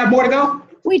 Oh, we have more to go?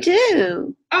 We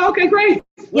do. Oh, okay, great.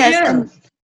 Well, Yes. yeah. And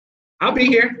I'll be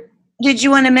here. did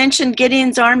you want to mention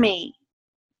Gideon's Army?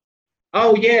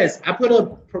 Oh, yes. I put a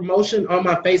promotion on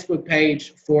my Facebook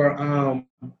page for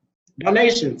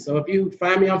donations. So if you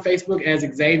find me on Facebook as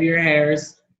Xavier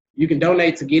Harris, you can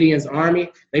donate to Gideon's Army.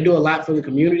 They do a lot for the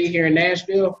community here in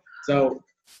Nashville. So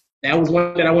that was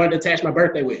one that I wanted to attach my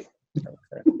birthday with.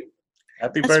 Okay.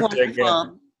 Happy That's birthday wonderful.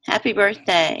 again. Happy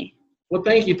birthday. Well,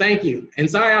 thank you, thank you.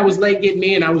 And sorry I was late getting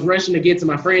in. I was rushing to get to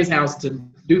my friend's house to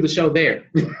do the show there.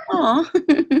 Oh,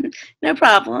 no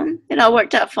problem. It all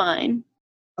worked out fine.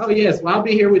 Oh, yes. Well, I'll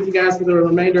be here with you guys for the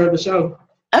remainder of the show.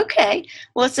 Okay.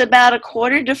 Well, it's about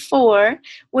 3:45.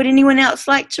 Would anyone else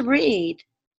like to read?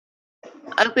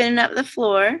 Opening up the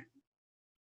floor.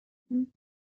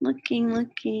 Looking.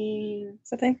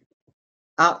 Something?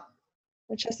 Uh,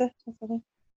 Winchester? Something?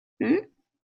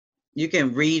 you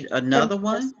can read another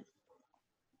one?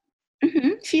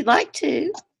 If you'd like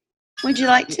to. Would you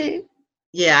like to?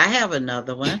 Yeah, I have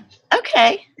another one.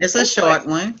 Okay. It's a short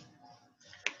one.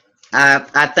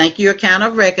 I think you'll kind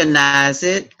of recognize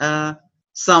it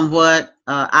somewhat.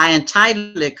 I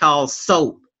entitled it called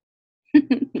Soap.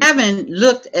 Having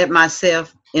looked at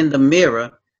myself in the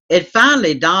mirror, it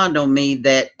finally dawned on me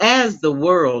that as the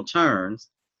world turns,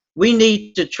 we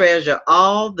need to treasure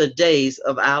all the days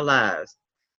of our lives.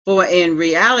 For in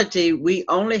reality, we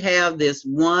only have this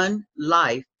one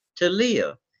life to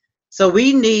live. So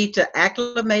we need to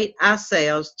acclimate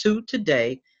ourselves to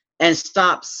today and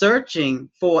stop searching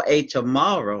for a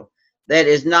tomorrow that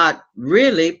is not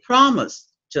really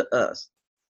promised to us.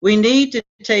 We need to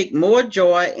take more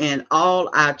joy in all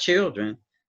our children,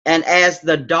 and as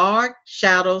the dark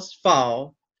shadows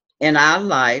fall in our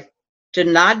life, to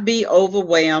not be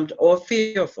overwhelmed or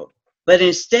fearful, but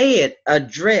instead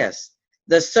address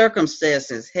the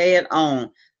circumstances head on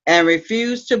and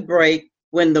refuse to break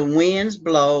when the winds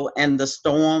blow and the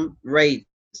storm rages.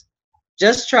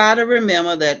 Just try to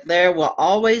remember that there will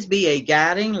always be a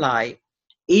guiding light,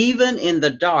 even in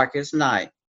the darkest night.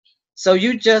 So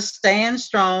you just stand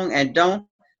strong and don't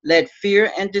let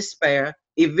fear and despair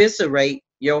eviscerate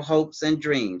your hopes and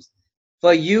dreams.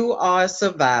 For you are a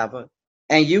survivor,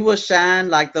 and you will shine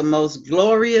like the most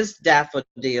glorious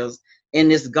daffodils in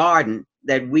this garden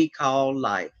that we call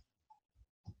life.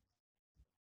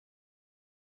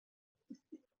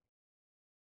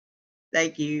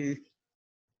 Thank you.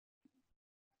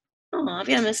 Oh, I've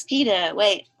got a mosquito.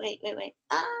 Wait.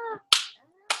 Ah,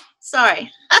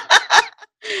 sorry.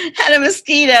 Had a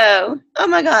mosquito. Oh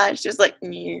my gosh. Just like,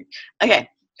 "Nyeh." Okay.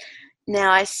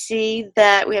 Now I see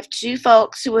that we have two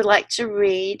folks who would like to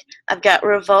read. I've got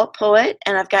Revolt Poet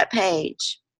and I've got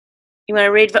Paige. You want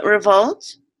to read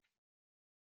Revolt?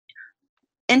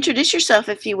 Introduce yourself,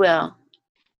 if you will.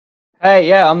 Hey,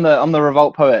 yeah, I'm the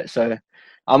Revolt Poet. So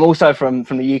I'm also from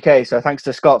the UK. So thanks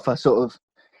to Scott for sort of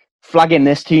flagging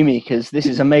this to me because this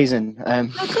is amazing.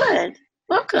 Oh, good.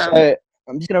 Welcome. So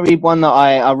I'm just going to read one that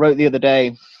I wrote the other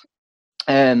day.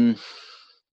 My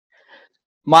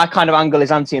kind of angle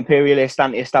is anti-imperialist,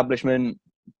 anti-establishment,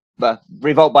 but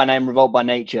revolt by name, revolt by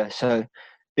nature. So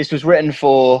this was written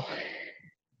for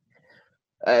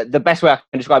the best way I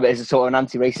can describe it is a sort of an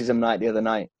anti-racism night the other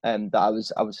night that I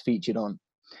was featured on.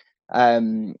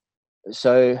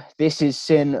 So this is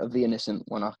Sin of the Innocent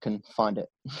when I can find it.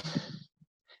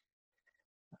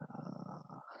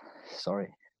 Sorry.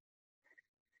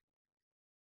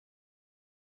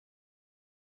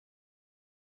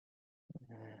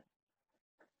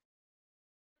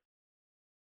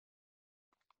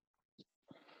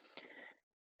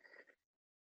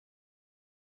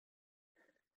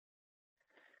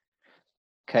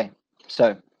 Okay,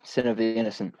 so Sin of the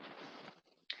Innocent.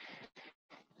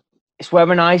 It's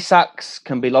where an ice axe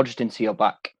can be lodged into your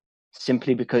back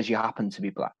simply because you happen to be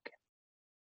black.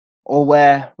 Or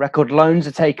where record loans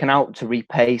are taken out to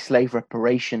repay slave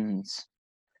reparations.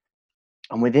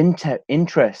 And with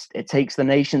interest, it takes the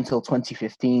nation till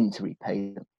 2015 to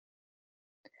repay them.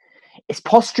 It's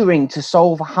posturing to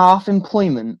solve half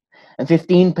employment and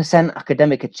 15%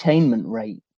 academic attainment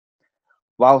rate,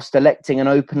 whilst electing an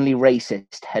openly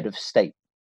racist head of state.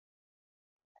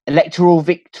 Electoral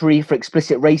victory for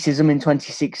explicit racism in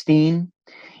 2016.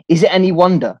 Is it any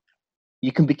wonder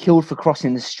you can be killed for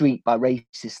crossing the street by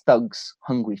racist thugs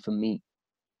hungry for meat?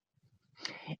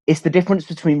 It's the difference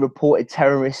between reported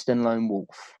terrorist and lone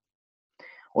wolf.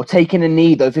 Or taking a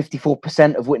knee, though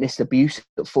 54% have witnessed abuse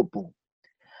at football.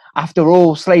 After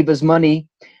all, slavers' money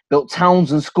built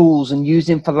towns and schools, and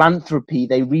using philanthropy,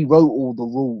 they rewrote all the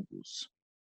rules.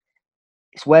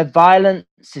 It's where violence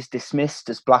is dismissed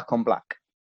as black on black,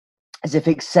 as if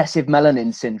excessive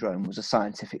melanin syndrome was a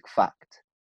scientific fact.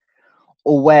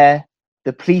 Or where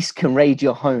the police can raid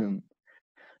your home,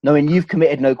 knowing you've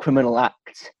committed no criminal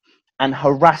act, and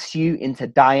harass you into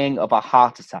dying of a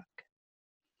heart attack.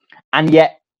 And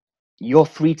yet, you're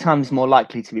 3 times more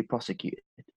likely to be prosecuted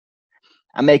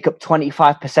and make up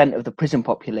 25% of the prison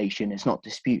population. It's not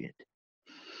disputed.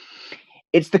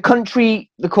 It's the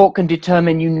country the court can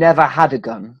determine you never had a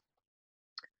gun,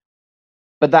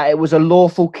 but that it was a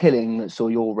lawful killing that saw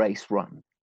your race run.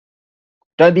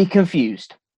 Don't be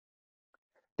confused.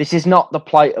 This is not the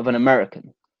plight of an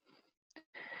American.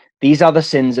 These are the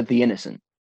sins of the innocent.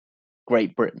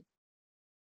 Great Britain.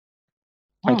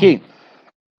 Thank you.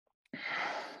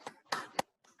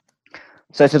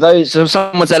 So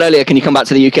someone said earlier, can you come back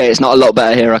to the UK? It's not a lot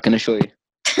better here, I can assure you.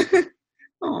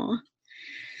 Oh,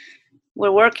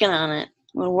 we're working on it.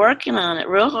 We're working on it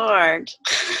real hard.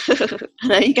 I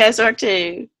know you guys are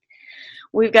too.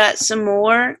 We've got some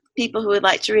more people who would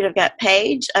like to read. I've got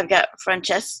Paige. I've got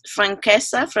Francesca. Is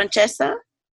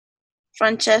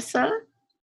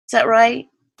that right?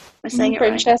 Am I saying it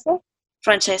right?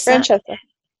 Francesca.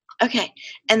 Okay.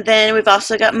 And then we've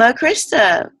also got Mo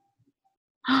Christo.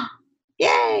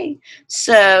 Yay.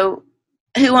 So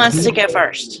who wants to go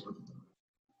first?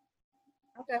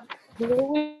 Okay. You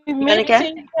want to go?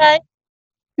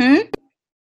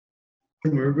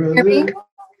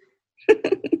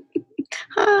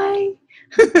 Hi.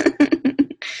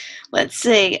 Let's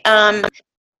see.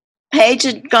 Paige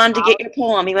had gone to get your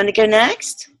poem. You want to go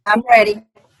next? I'm ready.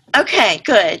 Okay,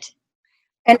 good.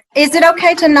 And is it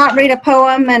okay to not read a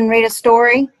poem and read a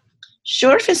story?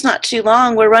 Sure, if it's not too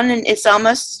long. We're running, it's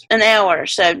almost an hour,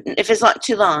 so if it's not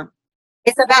too long.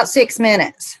 It's about 6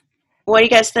 minutes. What do you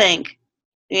guys think?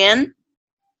 In?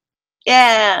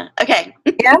 Yeah, okay.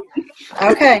 Yeah?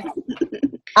 Okay.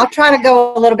 I'll try to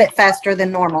go a little bit faster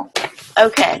than normal.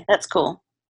 Okay, that's cool.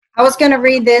 I was going to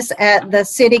read this at the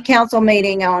city council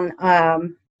meeting on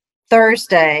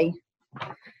Thursday,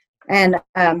 and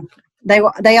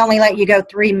they only let you go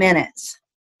 3 minutes.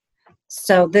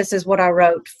 So this is what I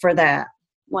wrote for that.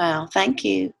 Wow, thank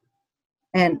you.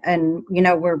 And you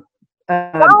know, we're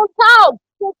Don't talk.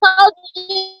 Because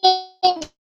you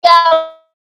got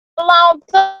a long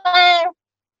time.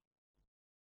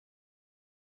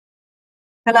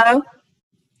 Hello?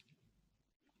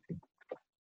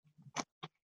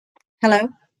 Hello?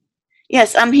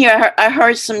 Yes, I'm here. I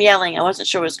heard some yelling. I wasn't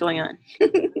sure what was going on.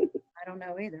 I don't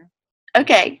know either.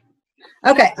 Okay.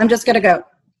 Okay, I'm just going to go.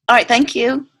 All right, thank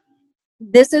you.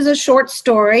 This is a short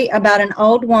story about an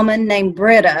old woman named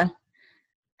Britta,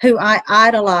 who I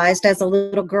idolized as a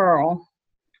little girl,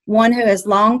 one who has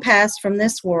long passed from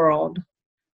this world,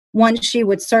 one she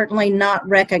would certainly not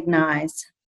recognize.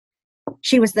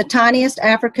 She was the tiniest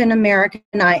African American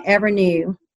I ever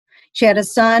knew. She had a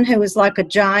son who was like a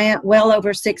giant, well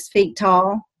over 6 feet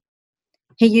tall.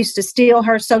 He used to steal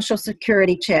her Social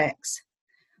Security checks.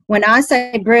 When I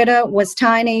say Britta was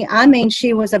tiny, I mean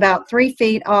she was about 3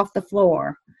 feet off the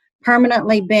floor.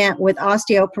 permanently bent with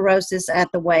osteoporosis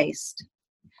at the waist.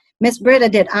 Miss Britta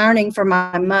did ironing for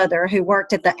my mother, who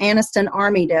worked at the Anniston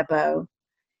Army Depot,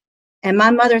 and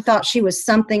my mother thought she was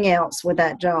something else with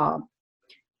that job.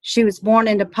 She was born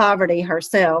into poverty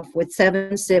herself with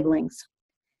 7 siblings.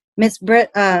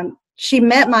 She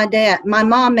met my dad. My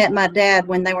mom met my dad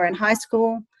when they were in high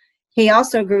school. He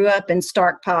also grew up in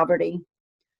stark poverty.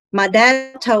 My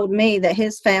dad told me that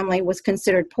his family was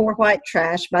considered poor white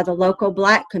trash by the local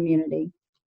Black community.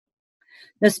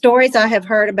 The stories I have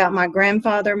heard about my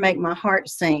grandfather make my heart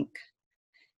sink.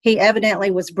 He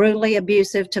evidently was brutally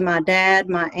abusive to my dad,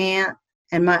 my aunt,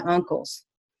 and my uncles.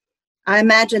 I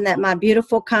imagine that my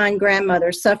beautiful, kind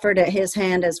grandmother suffered at his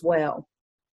hand as well.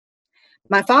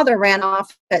 My father ran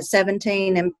off at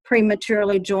 17 and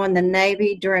prematurely joined the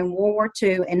Navy during World War II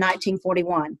in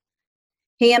 1941.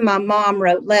 He and my mom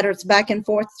wrote letters back and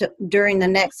forth during the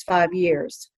next 5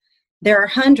 years. There are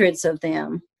hundreds of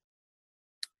them,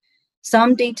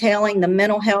 some detailing the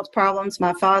mental health problems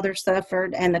my father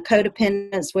suffered and the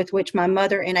codependence with which my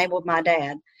mother enabled my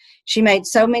dad. She made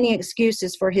so many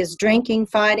excuses for his drinking,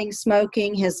 fighting,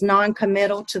 smoking, his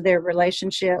non-committal to their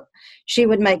relationship. She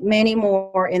would make many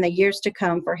more in the years to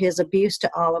come for his abuse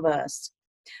to all of us.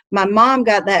 My mom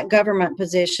got that government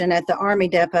position at the Army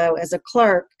Depot as a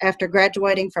clerk after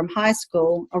graduating from high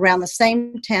school around the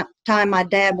same time my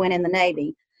dad went in the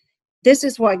Navy. This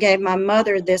is what gave my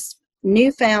mother this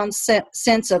newfound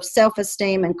sense of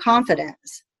self-esteem and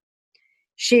confidence.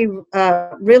 She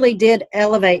really did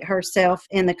elevate herself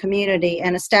in the community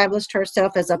and established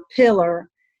herself as a pillar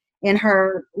in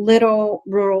her little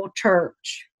rural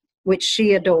church, which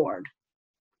she adored.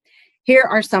 Here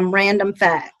are some random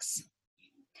facts.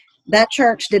 That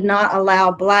church did not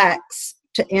allow Blacks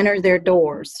to enter their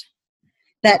doors.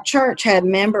 That church had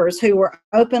members who were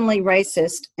openly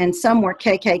racist, and some were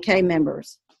KKK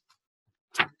members.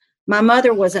 My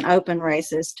mother was an open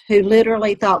racist who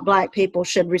literally thought Black people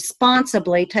should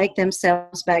responsibly take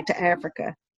themselves back to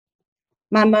Africa.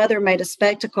 My mother made a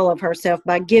spectacle of herself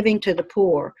by giving to the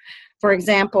poor. For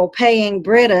example, paying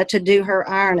Britta to do her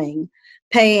ironing,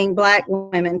 paying Black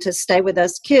women to stay with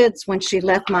us kids when she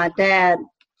and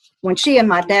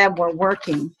my dad were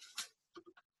working,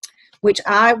 which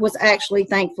I was actually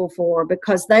thankful for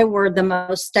because they were the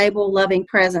most stable, loving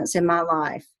presence in my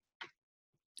life,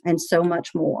 and so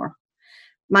much more.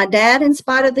 My dad, in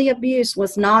spite of the abuse,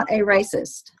 was not a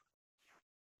racist.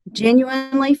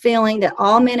 Genuinely feeling that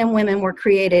all men and women were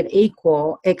created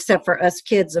equal, except for us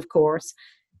kids, of course,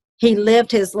 he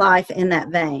lived his life in that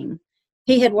vein.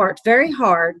 He had worked very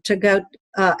hard to go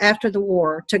after the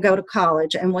war to go to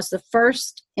college and was the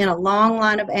first in a long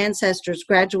line of ancestors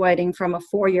graduating from a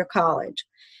 4-year college.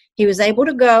 He was able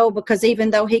to go because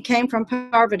even though he came from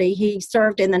poverty, he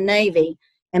served in the Navy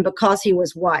and because he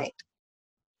was white.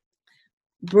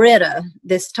 Britta,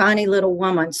 this tiny little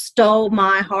woman, stole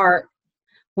my heart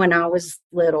when I was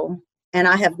little, and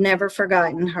I have never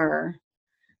forgotten her.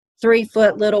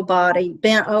 3-foot little body,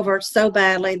 bent over so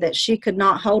badly that she could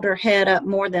not hold her head up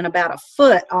more than about a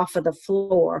foot off of the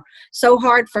floor, so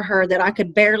hard for her that I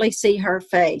could barely see her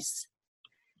face.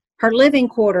 Her living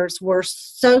quarters were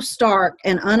so stark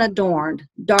and unadorned,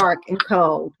 dark and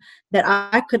cold, that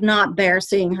I could not bear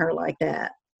seeing her like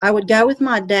that. I would go with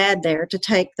my dad there to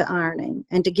take the ironing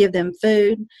and to give them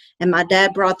food, and my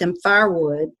dad brought them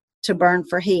firewood to burn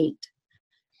for heat.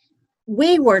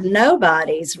 We were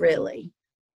nobodies, really.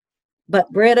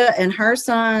 But Britta and her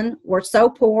son were so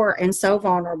poor and so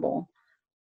vulnerable.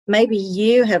 Maybe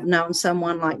you have known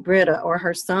someone like Britta or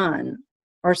her son,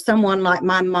 or someone like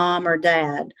my mom or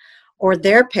dad, or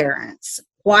their parents,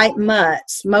 white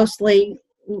mutts, most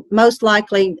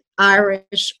likely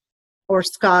Irish or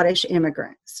Scottish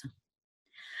immigrants.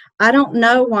 I don't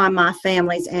know why my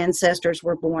family's ancestors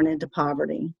were born into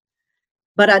poverty,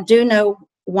 but I do know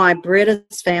why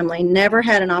Britta's family never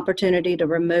had an opportunity to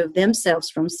remove themselves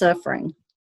from suffering.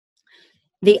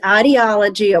 The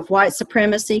ideology of white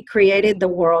supremacy created the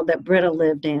world that Britta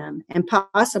lived in, and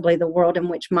possibly the world in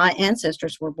which my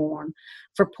ancestors were born.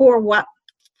 For poor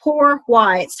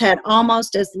whites had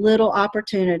almost as little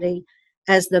opportunity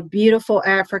as the beautiful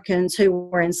Africans who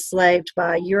were enslaved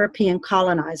by European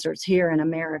colonizers here in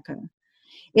America.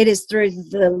 It is through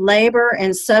the labor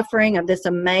and suffering of this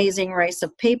amazing race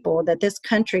of people that this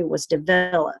country was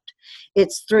developed.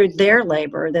 It's through their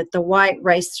labor that the white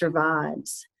race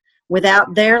survives.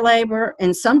 Without their labor,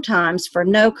 and sometimes for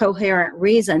no coherent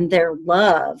reason, their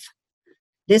love,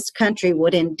 this country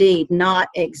would indeed not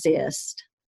exist.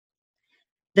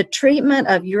 The treatment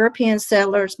of European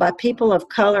settlers by people of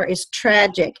color is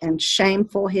tragic and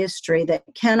shameful history that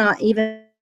cannot even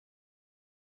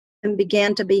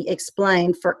began to be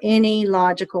explained for any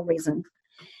logical reason,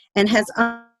 and has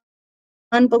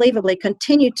unbelievably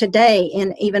continued today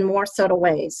in even more subtle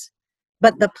ways.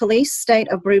 But the police state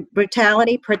of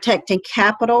brutality protecting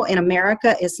Capitol in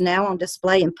America is now on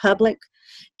display in public,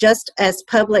 just as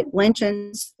public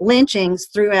lynchings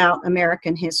throughout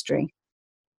American history.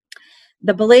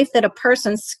 The belief that a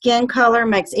person's skin color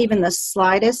makes even the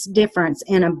slightest difference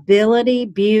in ability,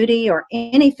 beauty, or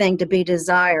anything to be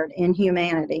desired in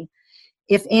humanity.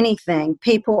 If anything,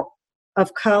 people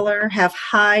of color have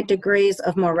high degrees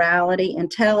of morality,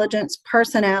 intelligence,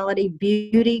 personality,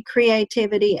 beauty,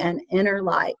 creativity, and inner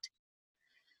light.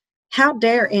 How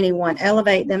dare anyone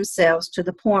elevate themselves to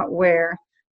the point where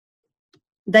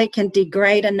they can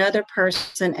degrade another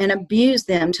person and abuse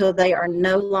them till they are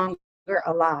no longer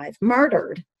alive,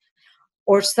 murdered,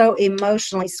 or so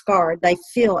emotionally scarred they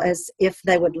feel as if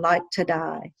they would like to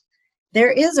die.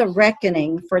 There is a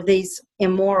reckoning for these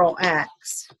immoral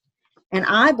acts, and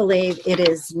I believe it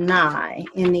is nigh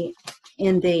in the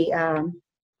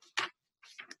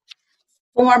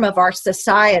form of our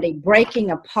society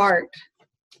breaking apart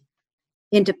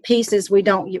into pieces we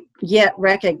don't yet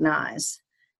recognize.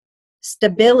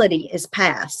 Stability is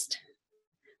past,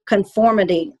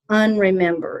 conformity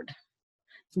unremembered.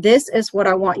 This is what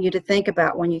I want you to think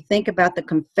about when you think about the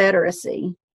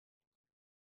Confederacy.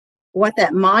 What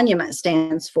that monument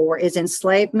stands for is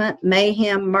enslavement,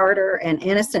 mayhem, murder, and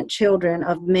innocent children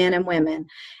of men and women.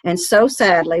 And so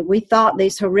sadly, we thought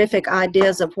these horrific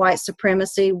ideas of white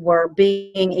supremacy were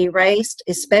being erased,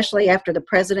 especially after the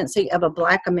presidency of a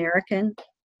Black American.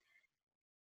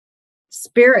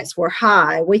 Spirits were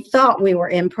high. We thought we were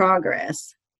in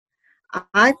progress.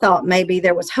 I thought maybe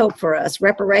there was hope for us.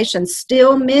 Reparations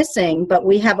still missing, but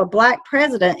we have a Black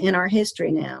president in our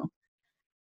history now.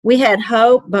 We had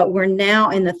hope, but we're now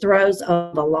in the throes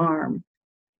of alarm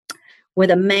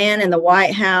with a man in the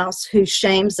White House who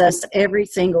shames us every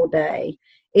single day.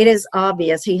 It is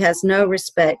obvious he has no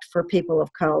respect for people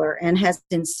of color and has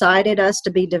incited us to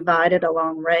be divided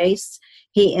along race.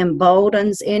 He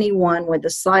emboldens anyone with the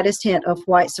slightest hint of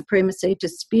white supremacy to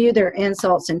spew their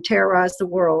insults and terrorize the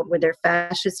world with their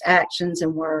fascist actions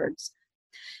and words.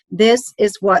 This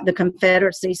is what the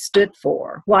Confederacy stood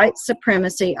for, white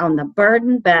supremacy on the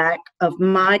burdened back of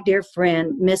my dear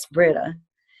friend, Miss Britta,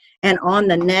 and on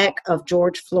the neck of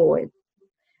George Floyd.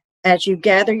 As you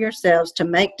gather yourselves to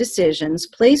make decisions,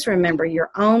 please remember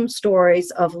your own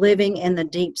stories of living in the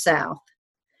Deep South.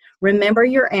 Remember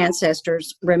your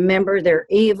ancestors. Remember their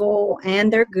evil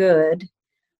and their good.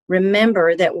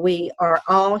 Remember that we are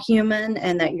all human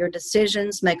and that your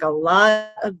decisions make a lot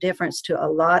of difference to a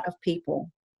lot of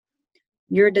people.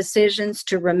 Your decisions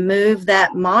to remove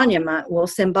that monument will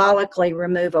symbolically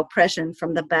remove oppression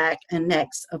from the back and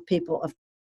necks of people of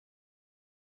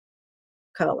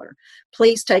color.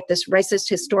 Please take this racist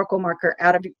historical marker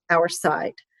out of our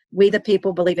sight. We the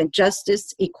people believe in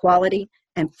justice, equality,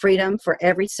 and freedom for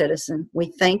every citizen. We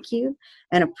thank you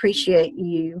and appreciate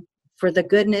you for the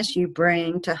goodness you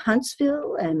bring to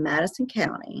Huntsville and Madison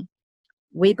County.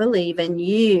 We believe in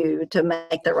you to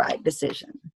make the right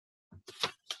decision.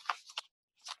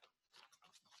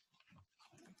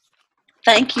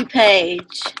 Thank you,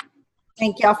 Paige.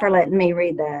 Thank y'all for letting me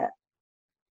read that.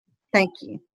 Thank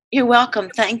you. You're welcome.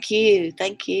 Thank you.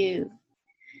 Thank you.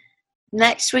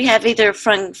 Next, we have either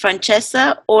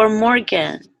Francesca or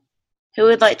Morgan. Who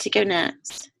would like to go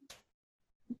next?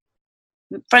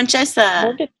 Francesca.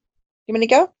 Morgan, you want me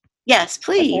to go? Yes,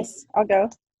 please. Okay, I'll go.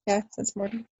 Yeah, since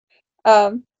Morgan.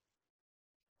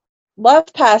 Love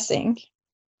passing.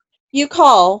 You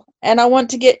call, and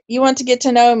you want to get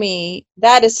to know me.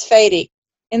 That is fading.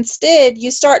 Instead,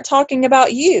 you start talking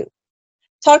about you.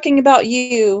 Talking about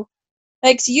you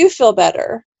makes you feel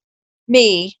better.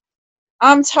 Me,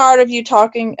 I'm tired of you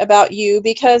talking about you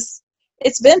because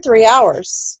it's been 3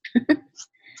 hours.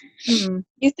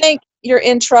 You think you're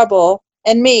in trouble,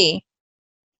 and me,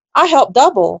 I help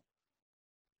double.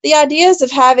 The ideas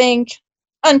of having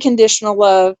unconditional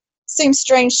love seem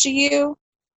strange to you.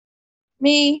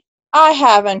 Me, I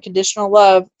have unconditional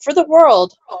love for the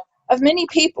world of many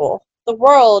people. The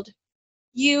world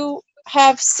you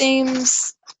have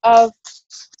seems of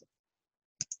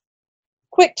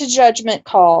quick to judgment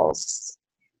calls.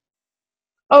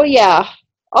 Oh yeah,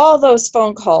 all those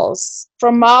phone calls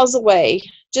from miles away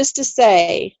just to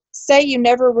say you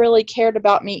never really cared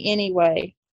about me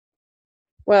anyway.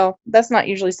 Well, that's not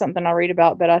usually something I read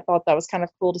about, but I thought that was kind of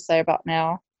cool to say about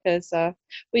now. because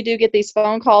we do get these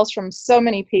phone calls from so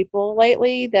many people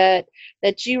lately that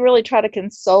you really try to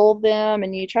console them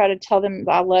and you try to tell them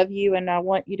I love you and I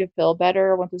want you to feel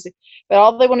better. I want this, but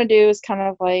all they want to do is kind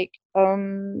of like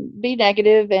be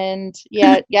negative and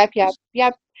yap yap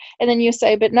yap, and then you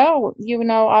say, but no,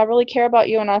 I really care about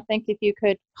you, and I think if you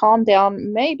could calm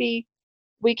down, maybe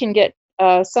we can get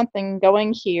something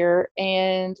going here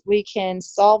and we can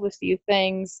solve a few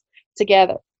things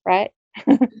together, right?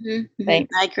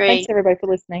 Thanks. I agree. Thanks everybody for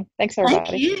listening. Thanks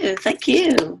everybody. Thank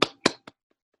you.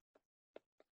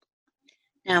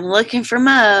 Now I'm looking for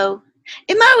Mo.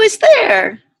 And Mo is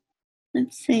there.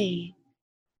 Let's see.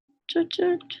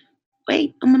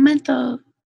 Wait, un momento.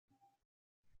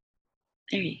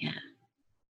 There you go.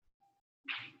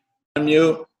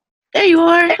 Unmute. There you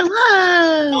are.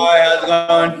 Hello. Hi, how's it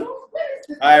going?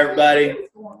 Hi, everybody.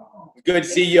 Good to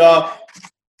see y'all.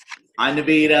 Hi,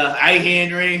 Navita. Hi,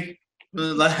 Henry.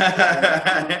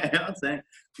 I'm saying,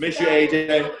 miss you,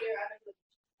 AJ.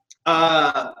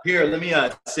 Here, let me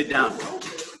sit down.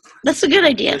 That's a good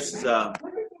idea. This is, there.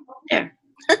 There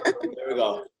we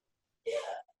go.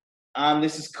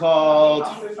 This is called.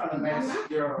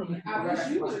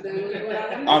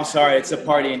 I'm sorry, it's a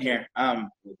party in here. I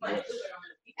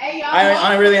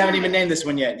really haven't even named this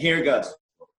one yet. Here it goes.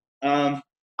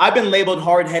 I've been labeled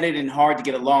hard-headed and hard to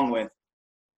get along with.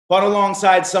 Fought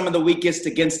alongside some of the weakest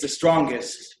against the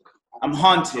strongest. I'm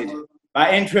haunted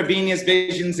by intravenous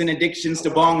visions and addictions to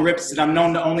bong rips, and I'm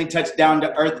known to only touch down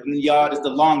to earth when the yard is the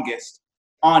longest.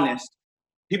 Honest.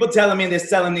 People telling me they're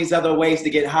selling these other ways to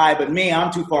get high, but me,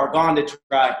 I'm too far gone to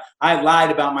try. I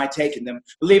lied about my taking them,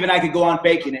 believing I could go on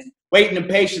faking it, waiting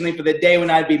impatiently for the day when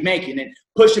I'd be making it,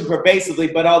 pushing pervasively,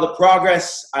 but all the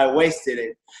progress, I wasted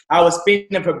it. I was feeding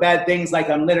them for bad things like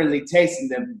I'm literally tasting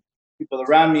them. People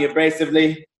around me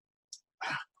abrasively,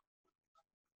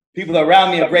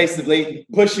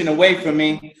 pushing away from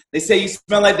me. They say you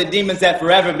smell like the demons that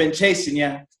forever been chasing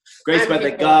you. Graced by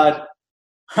the God,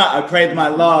 I praise my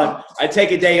Lord. I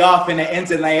take a day off and it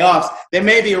ends in layoffs. They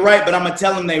may be right, but I'm going to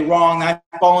tell them they wrong. I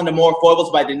fall into more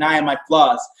foibles by denying my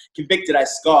flaws. Convicted, I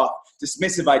scoff.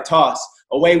 Dismissive, I toss.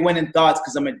 Away winning thoughts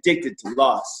because I'm addicted to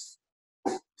loss.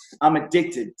 I'm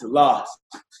addicted to loss.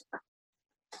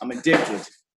 I'm addicted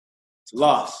to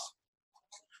loss.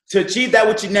 To achieve that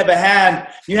which you never had,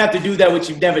 you have to do that which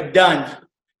you've never done.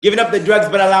 Giving up the drugs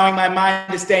but allowing my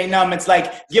mind to stay numb. It's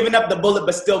like giving up the bullet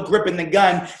but still gripping the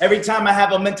gun. Every time I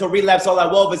have a mental relapse, all I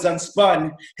wove is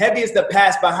unspun. Heavy is the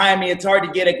past behind me. It's hard to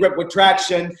get a grip with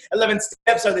traction. 11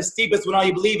 steps are the steepest when all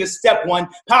you believe is step one.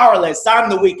 Powerless, I'm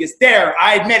the weakest. There,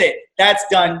 I admit it. That's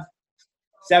done.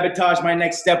 Sabotage my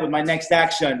next step with my next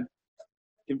action.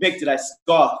 Convicted, I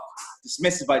scoff.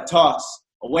 Dismissive, I toss.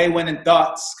 Away winning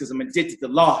thoughts because I'm addicted to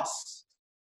loss.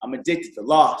 I'm addicted to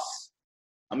loss.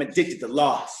 I'm addicted to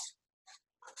loss.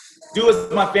 Do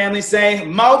as my family say,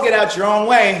 Mo, get out your own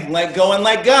way. Let go and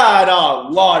let God. Oh,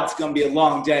 Lord, it's going to be a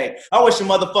long day. I wish a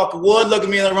motherfucker would look at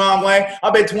me the wrong way.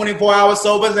 I've been 24 hours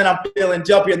sober, and I'm feeling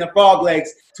jumpier than frog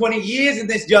legs. 20 years in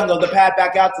this jungle, the path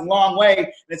back out's a long way, and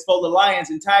it's full of lions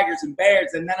and tigers and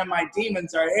bears, and none of my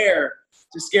demons are here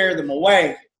to scare them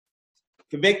away.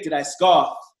 Convicted, I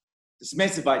scoff.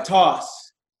 Dismissive, I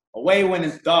toss. Away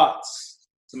winning thoughts.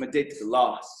 So I'm addicted to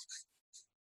loss.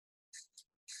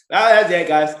 That's it,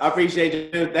 guys. I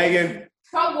appreciate you. Thank you.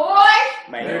 Come boy.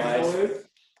 Man,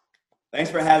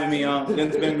 thanks for having me on.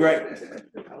 It's been great.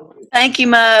 Thank you,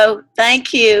 Mo.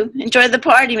 Thank you. Enjoy the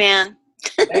party, man.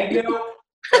 Thank you.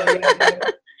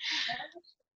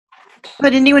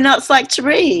 Would anyone else like to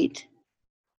read?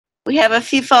 We have a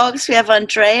few folks. We have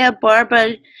Andrea,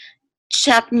 Barbara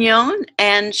Chapignon,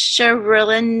 and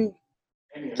Sherilyn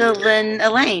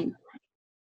Elaine.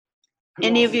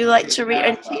 Any of you like to read?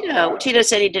 And Tito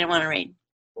said he didn't want to read.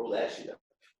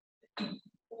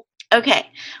 Okay.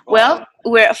 Well,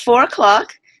 we're at 4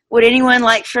 o'clock. Would anyone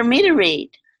like for me to read?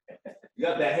 You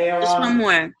got that hair Just on? one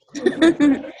more.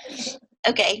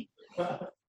 Okay.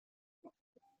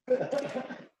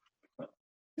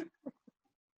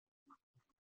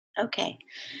 Okay.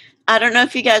 I don't know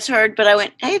if you guys heard, but I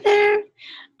went, hey there.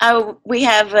 We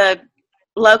have a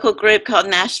local group called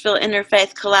Nashville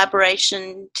Interfaith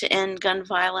Collaboration to End Gun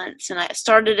Violence, and I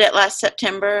started it last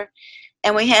September,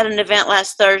 and we had an event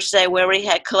last Thursday where we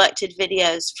had collected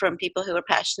videos from people who are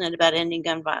passionate about ending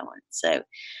gun violence. So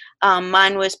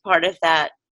mine was part of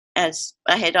that, as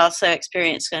I had also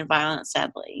experienced gun violence,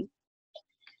 sadly.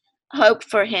 Hope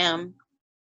for him.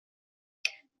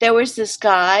 There was this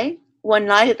guy one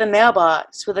night at the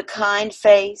mailbox with a kind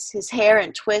face, his hair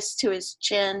in twists to his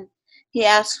chin. He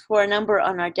asked for a number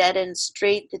on our dead-end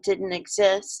street that didn't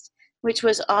exist, which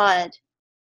was odd.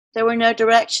 There were no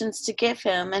directions to give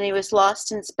him, and he was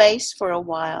lost in space for a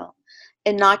while.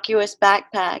 Innocuous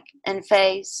backpack and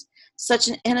face, such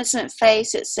an innocent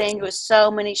face it seemed, with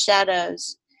so many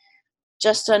shadows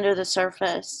just under the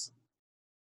surface.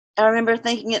 I remember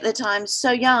thinking at the time,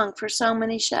 so young for so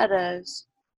many shadows.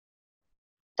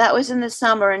 That was in the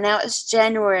summer, and now it's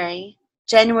January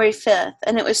 5th,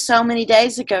 and it was so many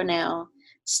days ago now.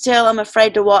 Still, I'm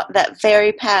afraid to walk that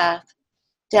very path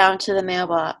down to the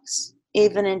mailbox,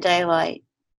 even in daylight.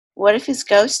 What if his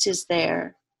ghost is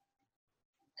there?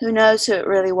 Who knows who it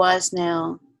really was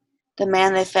now? The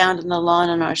man they found on the lawn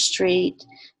on our street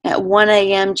at 1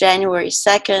 a.m. January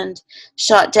 2nd,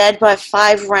 shot dead by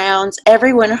 5 rounds.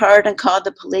 Everyone heard and called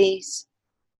the police.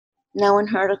 No one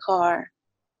heard a car.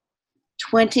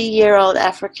 20-year-old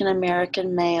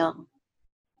African-American male.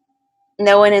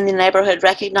 No one in the neighborhood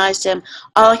recognized him.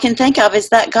 All I can think of is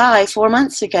that guy 4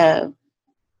 months ago.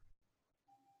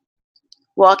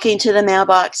 Walking to the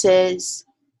mailboxes,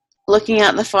 looking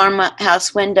out the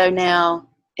farmhouse window now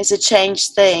is a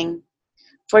changed thing,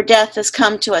 for death has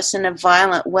come to us in a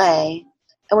violent way,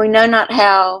 and we know not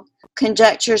how.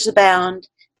 Conjectures abound.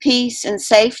 Peace and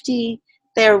safety,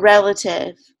 they are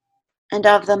relative, and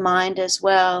of the mind as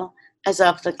well as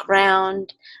of the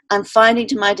ground. I'm finding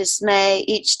to my dismay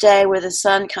each day where the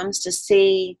sun comes to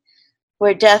see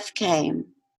where death came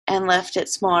and left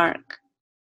its mark.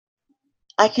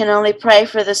 I can only pray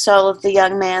for the soul of the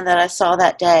young man that I saw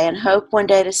that day and hope one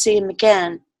day to see him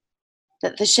again,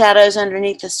 that the shadows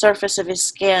underneath the surface of his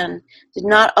skin did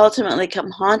not ultimately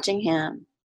come haunting him,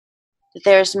 that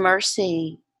there is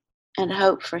mercy and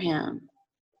hope for him.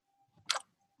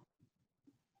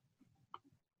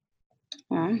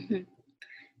 Mm-hmm.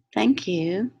 Thank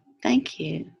you. Thank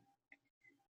you.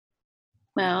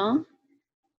 Well,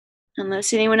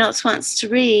 unless anyone else wants to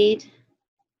read,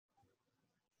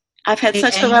 I've had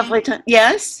such a lovely time.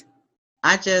 Yes?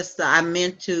 I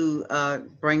meant to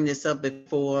bring this up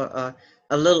before,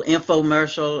 a little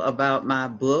infomercial about my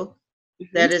book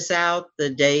that is out, The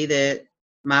Day That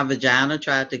My Vagina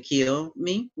Tried to Kill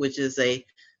Me, which is a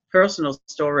personal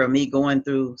story of me going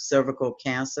through cervical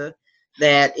cancer,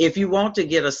 that if you want to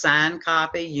get a signed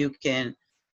copy, you can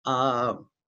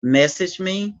message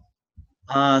me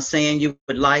saying you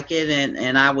would like it,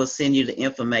 and I will send you the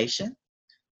information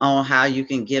on how you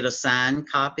can get a signed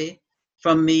copy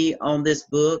from me on this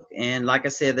book. And like I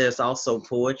said, there's also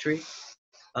poetry.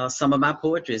 Some of my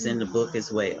poetry is in the book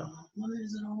as well.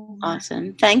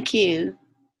 Awesome. Thank you.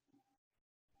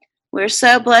 We're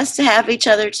so blessed to have each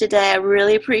other today. I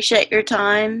really appreciate your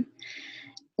time.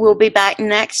 We'll be back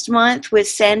next month with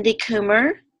Sandy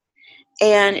Coomer.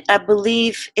 And I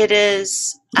believe it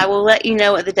is, I will let you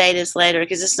know what the date is later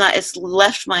because it's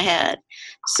left my head.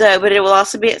 So, but it will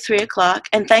also be at 3 o'clock.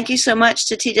 And thank you so much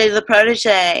to TJ the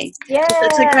Protege. Yeah.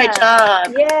 That's a great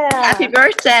job. Yeah. Happy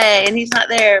birthday. And he's not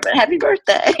there, but happy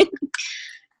birthday.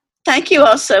 Thank you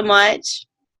all so much.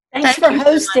 Thanks for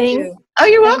hosting. Oh,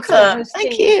 you're welcome.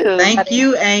 Thank you. Thank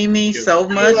you, Amy, so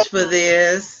much for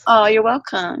this. Oh, you're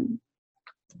welcome.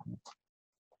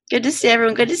 Good to see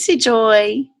everyone. Good to see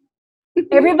Joy.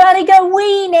 Everybody go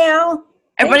wee now.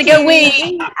 Everybody go wee.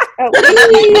 Wee.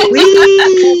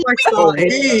 Oh,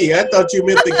 wee. I thought you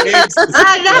meant the games.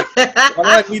 I know.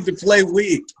 I need to play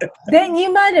wee. Then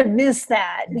you might have missed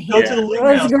that. Go to the It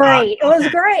was great. It was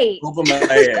great. Over my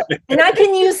head. And I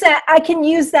can use that. I can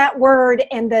use that word,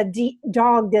 and the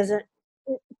dog doesn't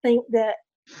think that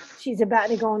she's about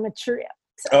to go on a trip.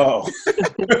 Oh.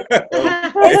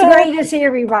 It's great to see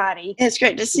everybody. It's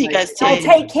great to see you guys too. I'll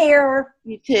take care.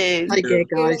 You too. Take care,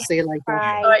 guys. See you later.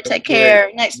 Bye. All right, take care.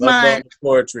 Next Love month.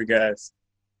 poetry, guys.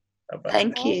 Bye-bye.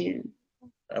 Thank you.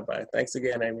 Bye-bye. Thanks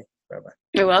again, Amy. Bye-bye.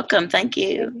 You're welcome. Thank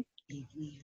you.